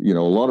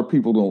lot of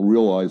people don't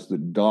realize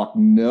that Doc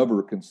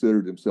never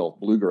considered himself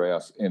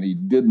bluegrass, and he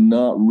did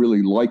not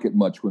really like it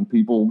much when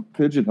people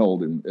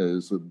pigeonholed him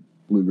as a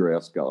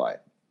bluegrass guy.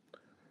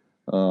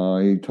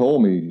 He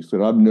told me, he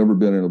said, "I've never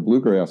been in a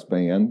bluegrass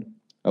band.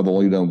 I've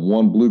only done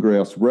one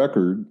bluegrass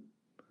record.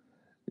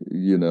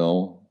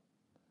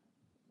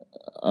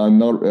 I'm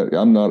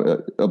not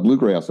a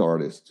bluegrass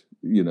artist,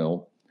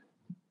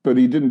 But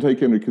he didn't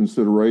take into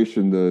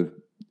consideration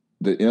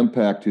the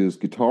impact his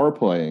guitar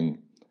playing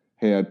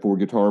had for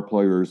guitar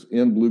players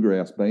in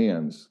bluegrass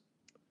bands.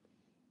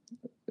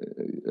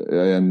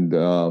 And,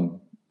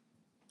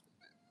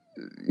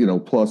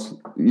 plus,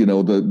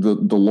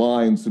 the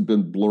lines have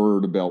been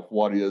blurred about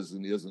what is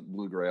and isn't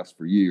bluegrass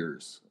for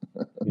years.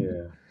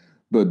 Yeah.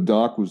 But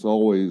Doc was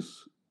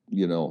always,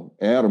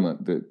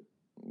 adamant that,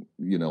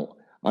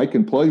 I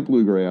can play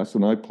bluegrass,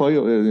 and I play,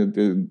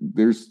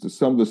 there's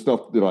some of the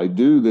stuff that I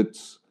do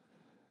that's,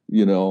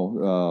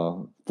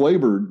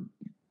 flavored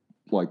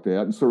like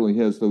that, and certainly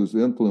has those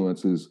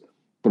influences,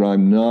 but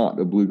I'm not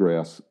a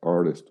bluegrass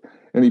artist.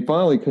 And he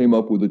finally came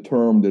up with a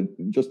term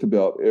that just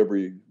about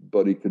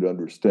everybody could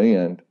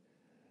understand.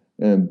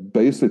 And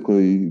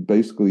basically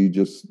he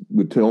just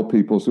would tell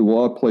people, so,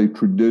 well, I play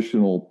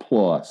traditional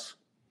plus.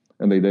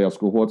 And they'd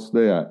ask, well, what's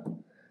that?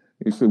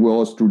 He said,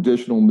 well, it's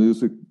traditional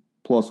music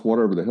plus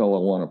whatever the hell I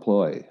want to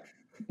play.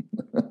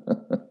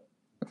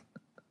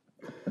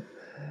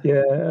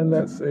 Yeah, and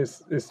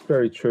it's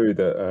very true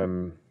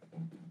that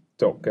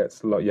Doc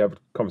gets a lot. You have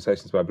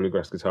conversations about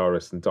bluegrass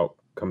guitarists, and Doc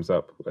comes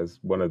up as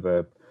one of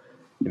the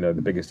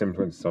the biggest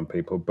influences on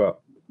people.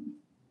 But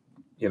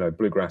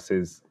bluegrass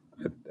is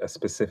a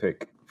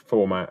specific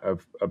format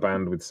of a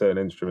band with certain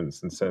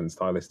instruments and certain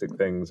stylistic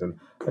things, and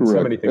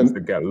so many things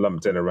that get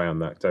lumped in around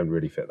that don't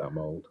really fit that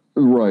mold.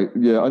 Right.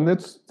 Yeah, and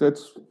that's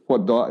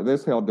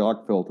how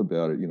Doc felt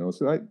about it.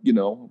 So we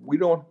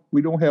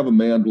don't have a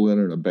mandolin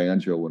and a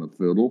banjo and a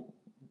fiddle.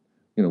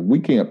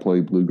 We can't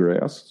play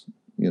bluegrass.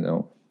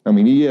 I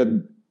mean, he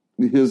had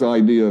his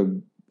idea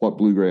of what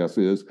bluegrass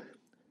is,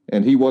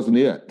 and he wasn't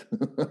it.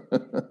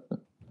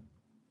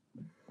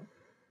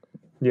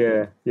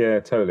 Yeah,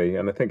 totally.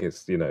 And I think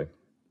it's and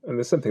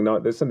there's something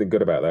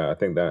good about that. I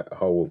think that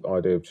whole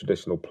idea of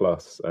traditional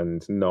plus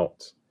and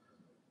not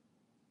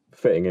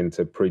fitting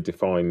into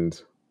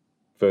predefined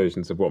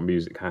versions of what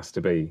music has to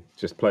be,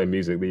 just playing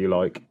music that you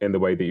like in the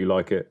way that you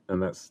like it,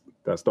 and that's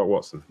Doc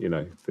Watson.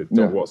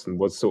 Doc Watson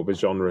was sort of a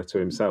genre to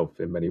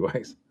himself in many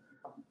ways.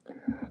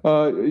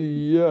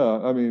 Yeah,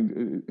 I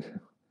mean,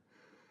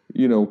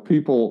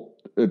 people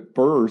at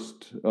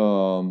first,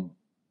 Doc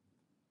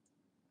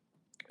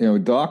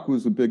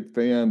was a big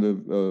fan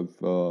of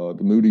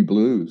the Moody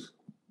Blues.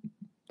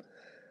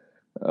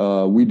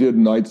 We did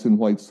Nights in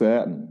White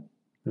Satin,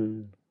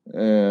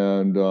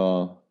 and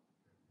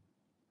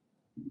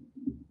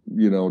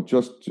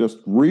just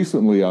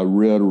recently I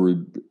read a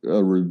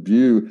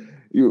review.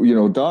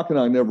 Doc and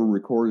I never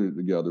recorded it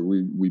together.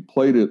 We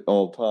played it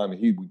all the time.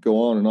 He would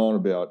go on and on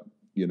about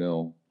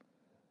the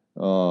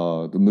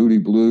Moody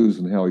Blues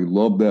and how he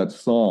loved that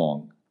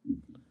song,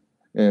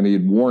 and he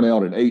had worn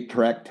out an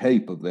 8-track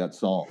tape of that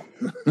song,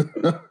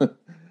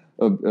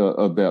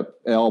 of that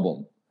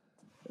album,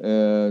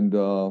 and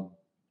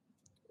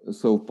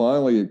so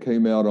finally it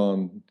came out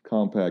on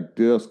compact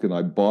disc, and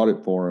I bought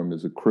it for him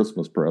as a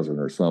Christmas present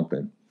or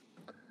something.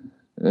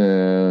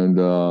 And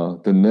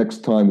the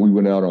next time we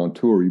went out on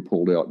tour, he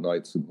pulled out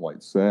Nights in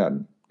White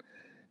Satin.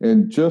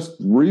 And just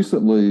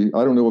recently,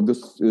 I don't know if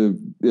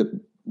it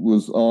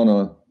was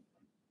on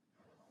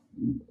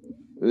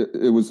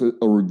it was a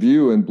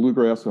review in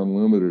Bluegrass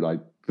Unlimited, I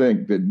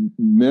think, that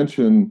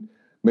mentioned,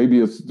 maybe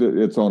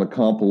it's on a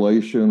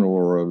compilation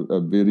or a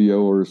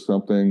video or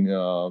something,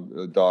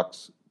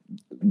 Doc's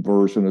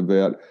version of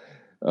that.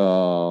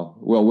 Well,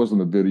 it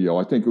wasn't a video.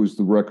 I think it was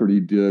the record he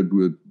did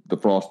with the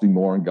Frosty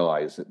Morn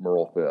guys at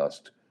Merle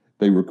Fest.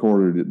 They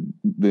recorded it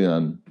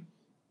then.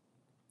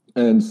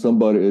 And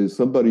somebody,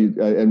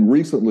 and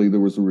recently there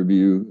was a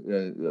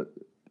review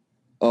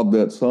of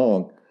that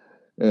song,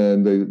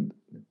 and they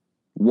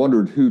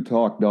wondered who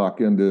talked Doc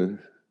into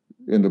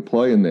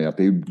playing that.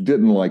 They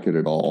didn't like it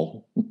at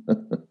all.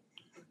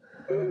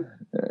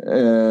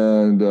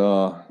 And,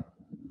 I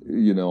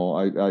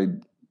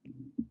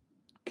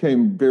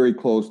came very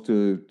close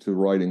to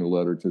writing a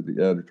letter to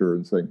the editor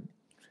and saying,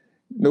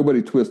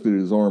 nobody twisted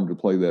his arm to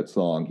play that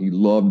song. He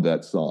loved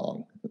that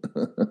song.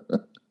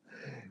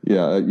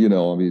 Yeah, I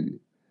mean,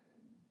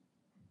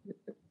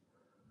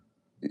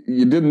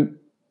 you didn't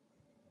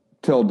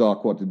tell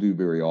Doc what to do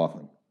very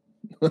often.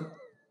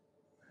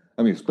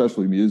 I mean,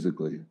 especially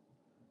musically.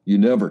 You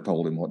never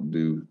told him what to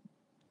do.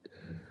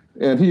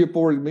 And he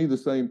afforded me the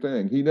same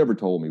thing. He never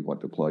told me what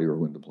to play or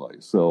when to play.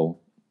 So,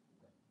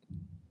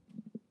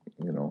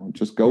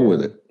 just go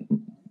with it.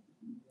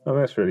 Oh,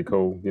 that's really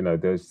cool.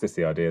 There's just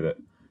the idea that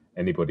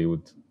anybody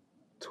would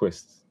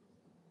twist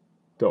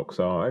Doc's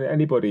arm.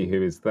 Anybody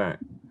who is that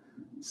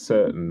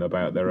certain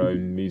about their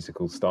own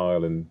musical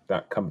style and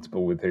that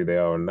comfortable with who they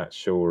are and that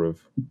sure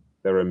of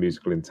their own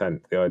musical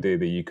intent, the idea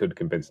that you could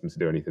convince them to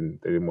do anything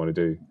they didn't want to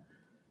do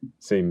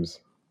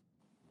seems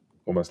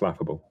almost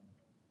laughable.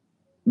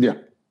 Yeah.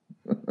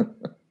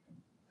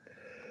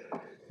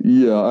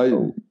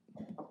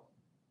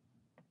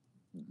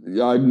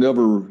 Yeah, I've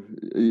never,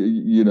 I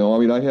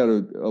mean, I had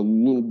a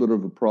little bit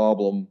of a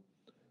problem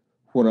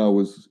when I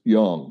was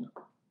young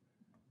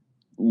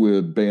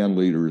with band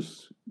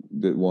leaders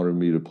that wanted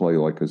me to play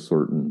like a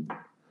certain,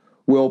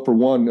 well, for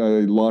one,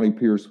 Lonnie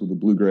Pierce with the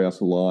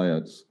Bluegrass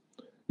Alliance,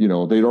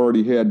 they'd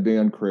already had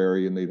Dan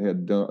Crary and they'd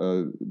had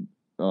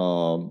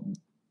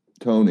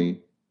Tony,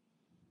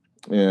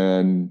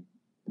 and,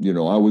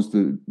 I was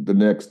the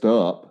next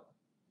up,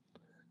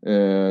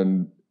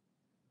 and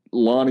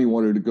Lonnie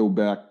wanted to go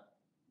back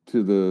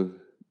to the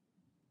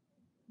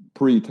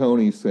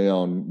pre-Tony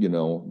sound,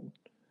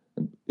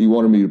 he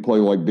wanted me to play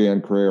like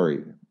Dan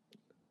Crary.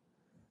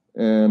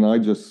 And I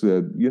just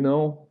said,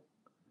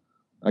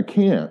 I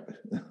can't.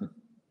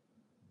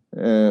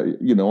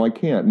 I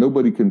can't.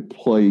 Nobody can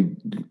play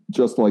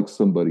just like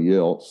somebody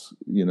else.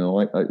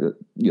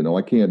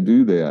 I can't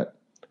do that.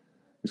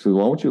 He said,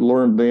 "Why don't you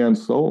learn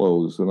Dan's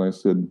solos?" And I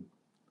said,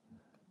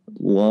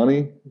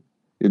 "Lonnie,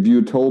 if you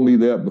had told me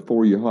that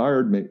before you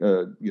hired me,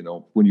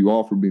 when you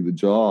offered me the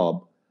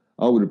job,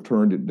 I would have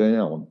turned it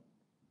down.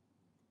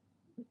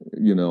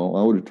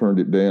 I would have turned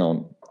it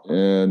down."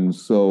 And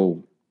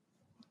so,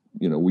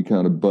 we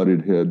kind of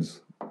butted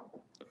heads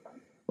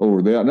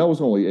over that. And I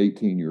was only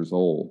 18 years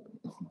old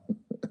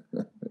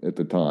at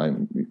the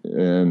time.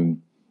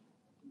 And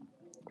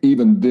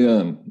even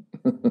then,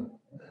 I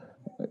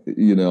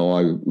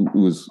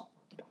was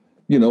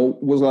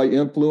I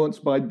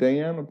influenced by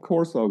Dan? Of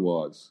course I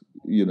was.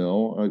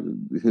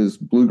 His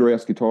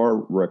bluegrass guitar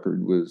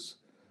record was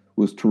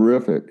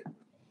terrific.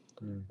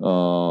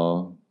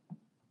 I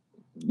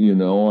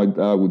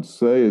would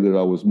say that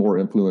I was more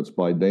influenced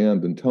by Dan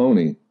than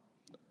Tony.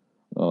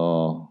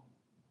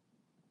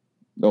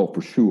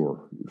 For sure,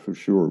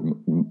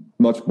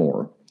 much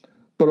more.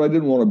 But I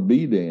didn't want to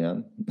be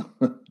Dan.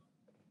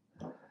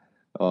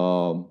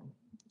 So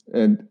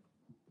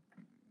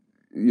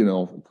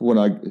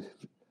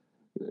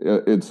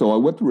I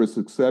went through a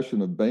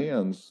succession of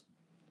bands,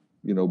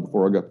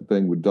 before I got the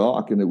thing with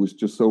Doc, and it was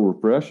just so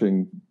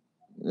refreshing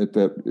at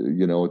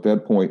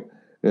that point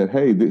that,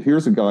 hey,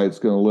 here's a guy that's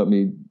going to let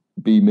me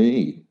be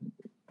me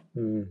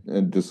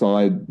and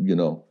decide,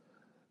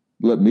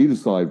 let me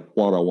decide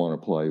what I want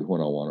to play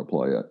when I want to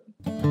play it.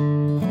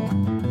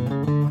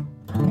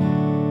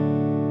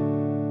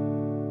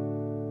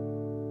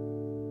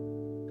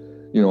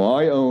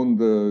 I own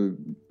the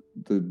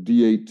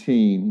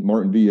D18,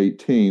 Martin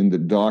D18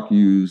 that Doc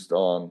used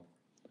on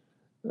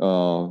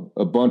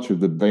a bunch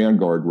of the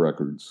Vanguard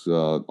records,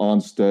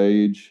 On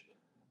Stage,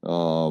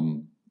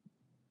 Home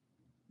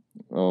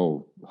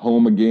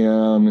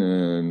Again,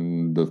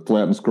 and the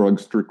Flatt and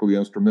Scruggs Strictly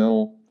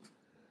Instrumental.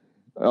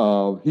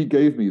 He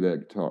gave me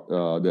that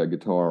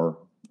guitar,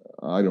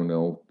 I don't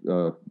know,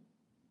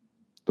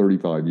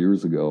 35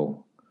 years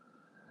ago.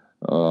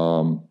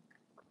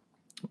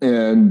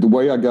 And the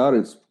way I got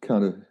it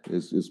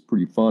is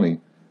pretty funny.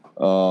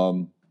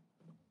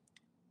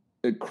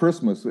 At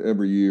Christmas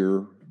every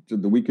year,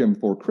 the weekend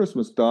before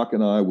Christmas, Doc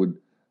and I would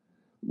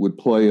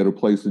play at a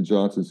place in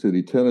Johnson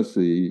City,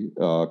 Tennessee,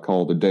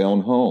 called the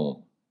Down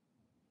Home.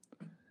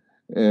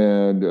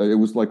 And it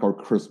was like our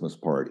Christmas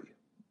party.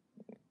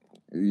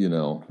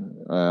 There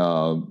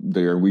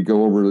we'd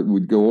go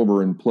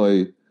over and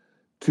play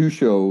 2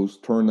 shows,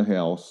 turn the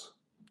house,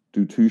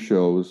 do 2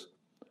 shows,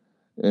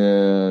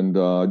 and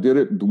did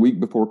it the week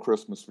before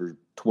Christmas for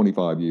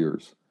 25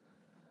 years.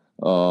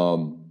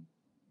 And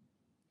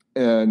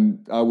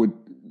I would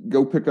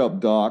go pick up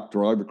Doc,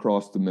 drive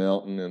across the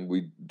mountain, and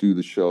we'd do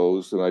the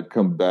shows, and I'd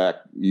come back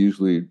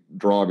usually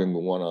driving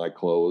with one eye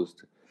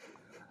closed.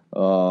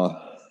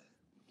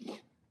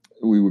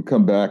 We would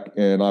come back,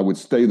 and I would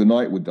stay the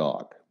night with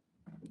Doc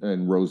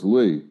and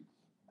Rosalie.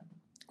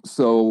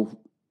 So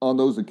on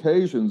those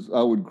occasions,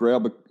 I would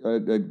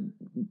I'd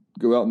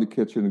go out in the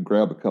kitchen and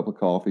grab a cup of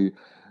coffee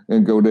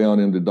and go down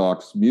into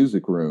Doc's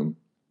music room.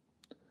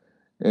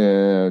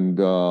 And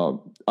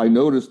I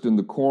noticed in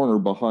the corner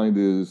behind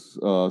his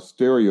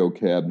stereo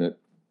cabinet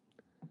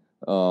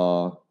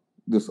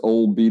this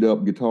old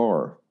beat-up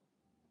guitar.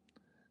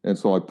 And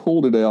so I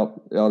pulled it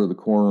out of the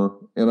corner,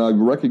 and I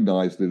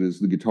recognized it as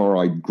the guitar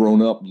I'd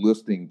grown up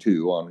listening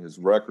to on his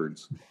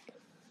records.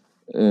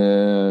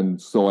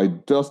 And so I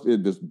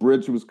dusted, this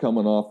bridge was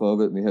coming off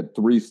of it, and it had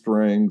 3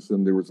 strings,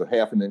 and there was a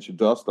half an inch of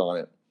dust on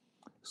it.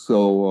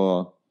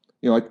 So,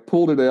 I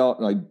pulled it out,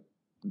 and I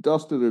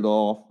dusted it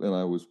off, and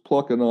I was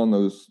plucking on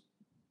those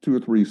 2 or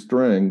 3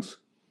 strings.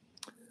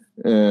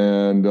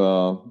 And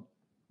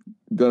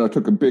then I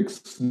took a big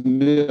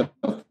sniff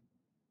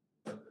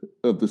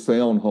of the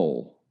sound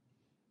hole.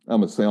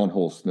 I'm a sound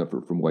hole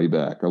sniffer from way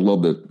back. I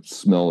love the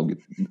smell of,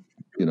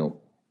 the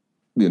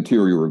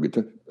interior of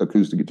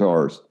acoustic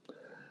guitars.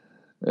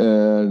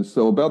 And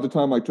so about the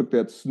time I took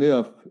that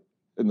sniff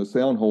in the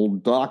sound hole,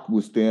 Doc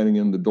was standing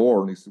in the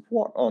door, and he said,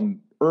 "What on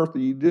earth are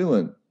you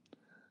doing?"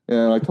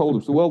 And I told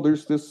him, "So, well,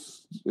 there's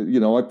this,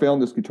 I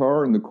found this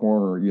guitar in the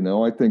corner,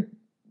 I think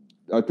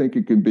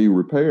it can be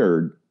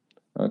repaired.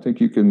 I think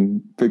you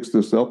can fix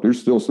this up. There's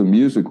still some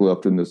music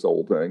left in this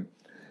old thing."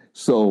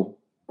 So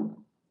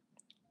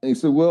he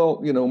said,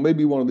 "Well,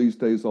 maybe one of these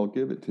days I'll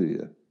give it to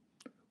you."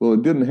 Well,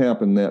 it didn't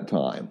happen that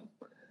time.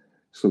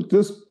 So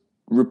this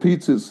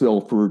repeats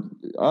itself for,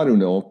 I don't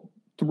know,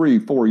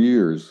 3-4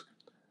 years.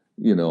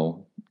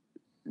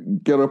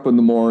 Get up in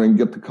the morning,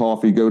 get the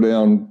coffee, go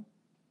down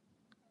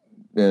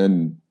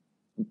and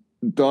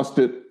dust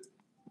it,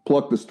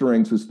 pluck the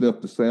strings and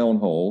sniff the sound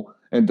hole.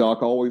 And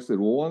Doc always said,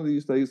 "Well, one of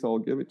these days I'll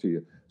give it to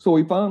you." So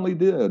he finally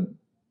did.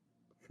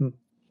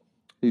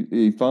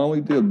 He finally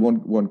did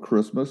one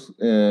Christmas,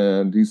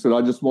 and he said,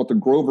 "I just want the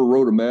Grover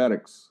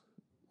Rotomatics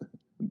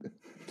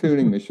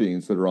tuning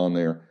machines that are on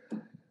there."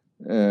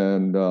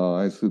 And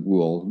I said,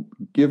 "Well,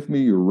 give me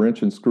your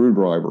wrench and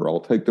screwdriver. I'll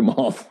take them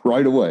off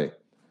right away."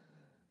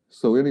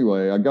 So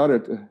anyway, I got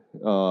it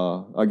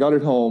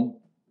home,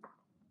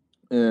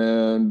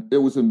 and it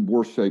was in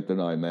worse shape than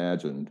I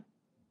imagined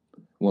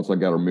once I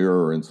got a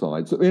mirror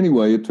inside. So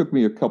anyway, it took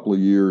me a couple of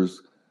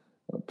years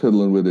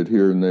piddling with it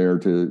here and there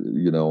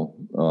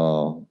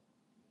to,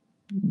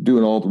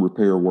 doing all the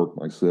repair work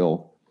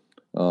myself.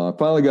 I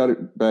finally got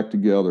it back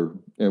together,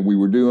 and we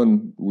were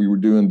doing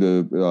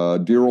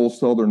the Dear Old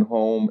Southern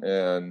Home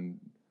and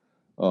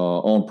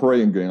On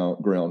Praying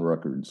Ground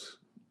records.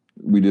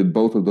 We did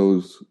both of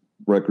those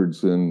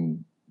records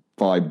in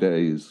 5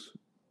 days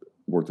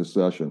worth of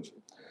sessions.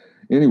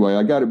 Anyway,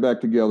 I got it back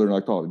together, and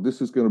I thought,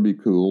 this is going to be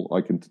cool.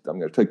 I'm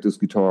going to take this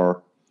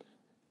guitar.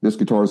 This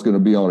guitar is going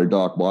to be on a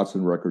Doc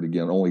Watson record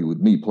again, only with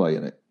me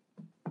playing it.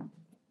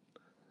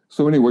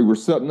 So anyway, we're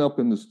setting up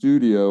in the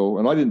studio,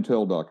 and I didn't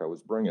tell Doc I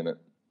was bringing it.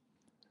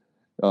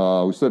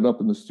 We're setting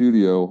up in the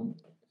studio,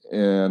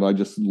 and I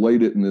just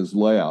laid it in his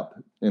lap.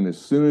 And as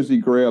soon as he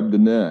grabbed the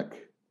neck,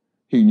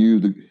 he knew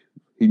the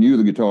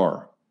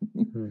guitar.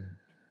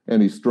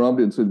 And he strummed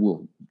it and said,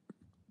 well,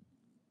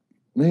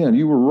 man,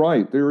 you were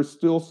right. There is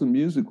still some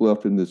music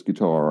left in this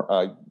guitar.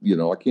 I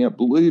can't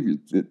believe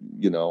it,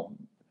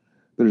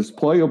 that it's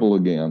playable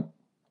again.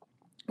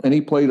 And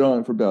he played on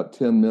it for about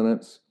 10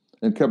 minutes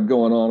and kept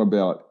going on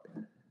about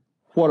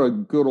what a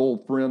good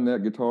old friend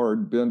that guitar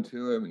had been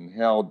to him, and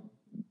how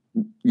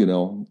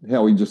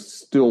he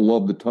just still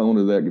loved the tone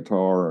of that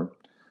guitar and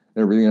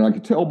everything. And I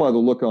could tell by the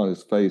look on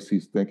his face,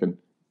 he's thinking,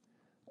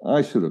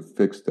 I should have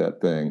fixed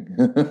that thing.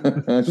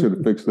 I should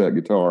have fixed that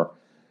guitar.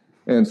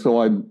 And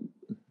so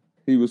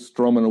he was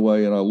strumming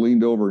away, and I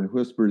leaned over and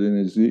whispered in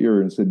his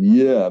ear and said,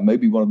 yeah,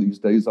 maybe one of these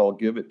days I'll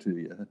give it to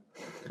you.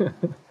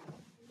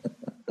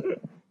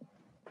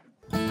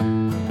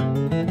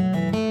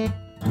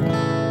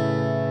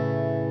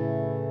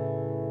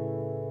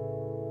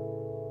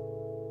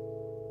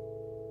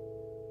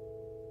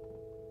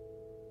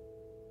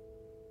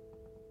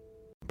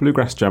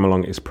 Bluegrass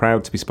Jamalong is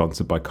proud to be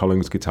sponsored by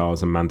Collings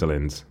Guitars and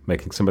Mandolins,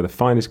 making some of the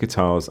finest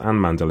guitars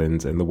and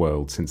mandolins in the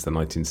world since the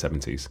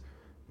 1970s.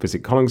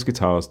 Visit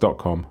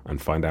collingsguitars.com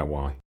and find out why.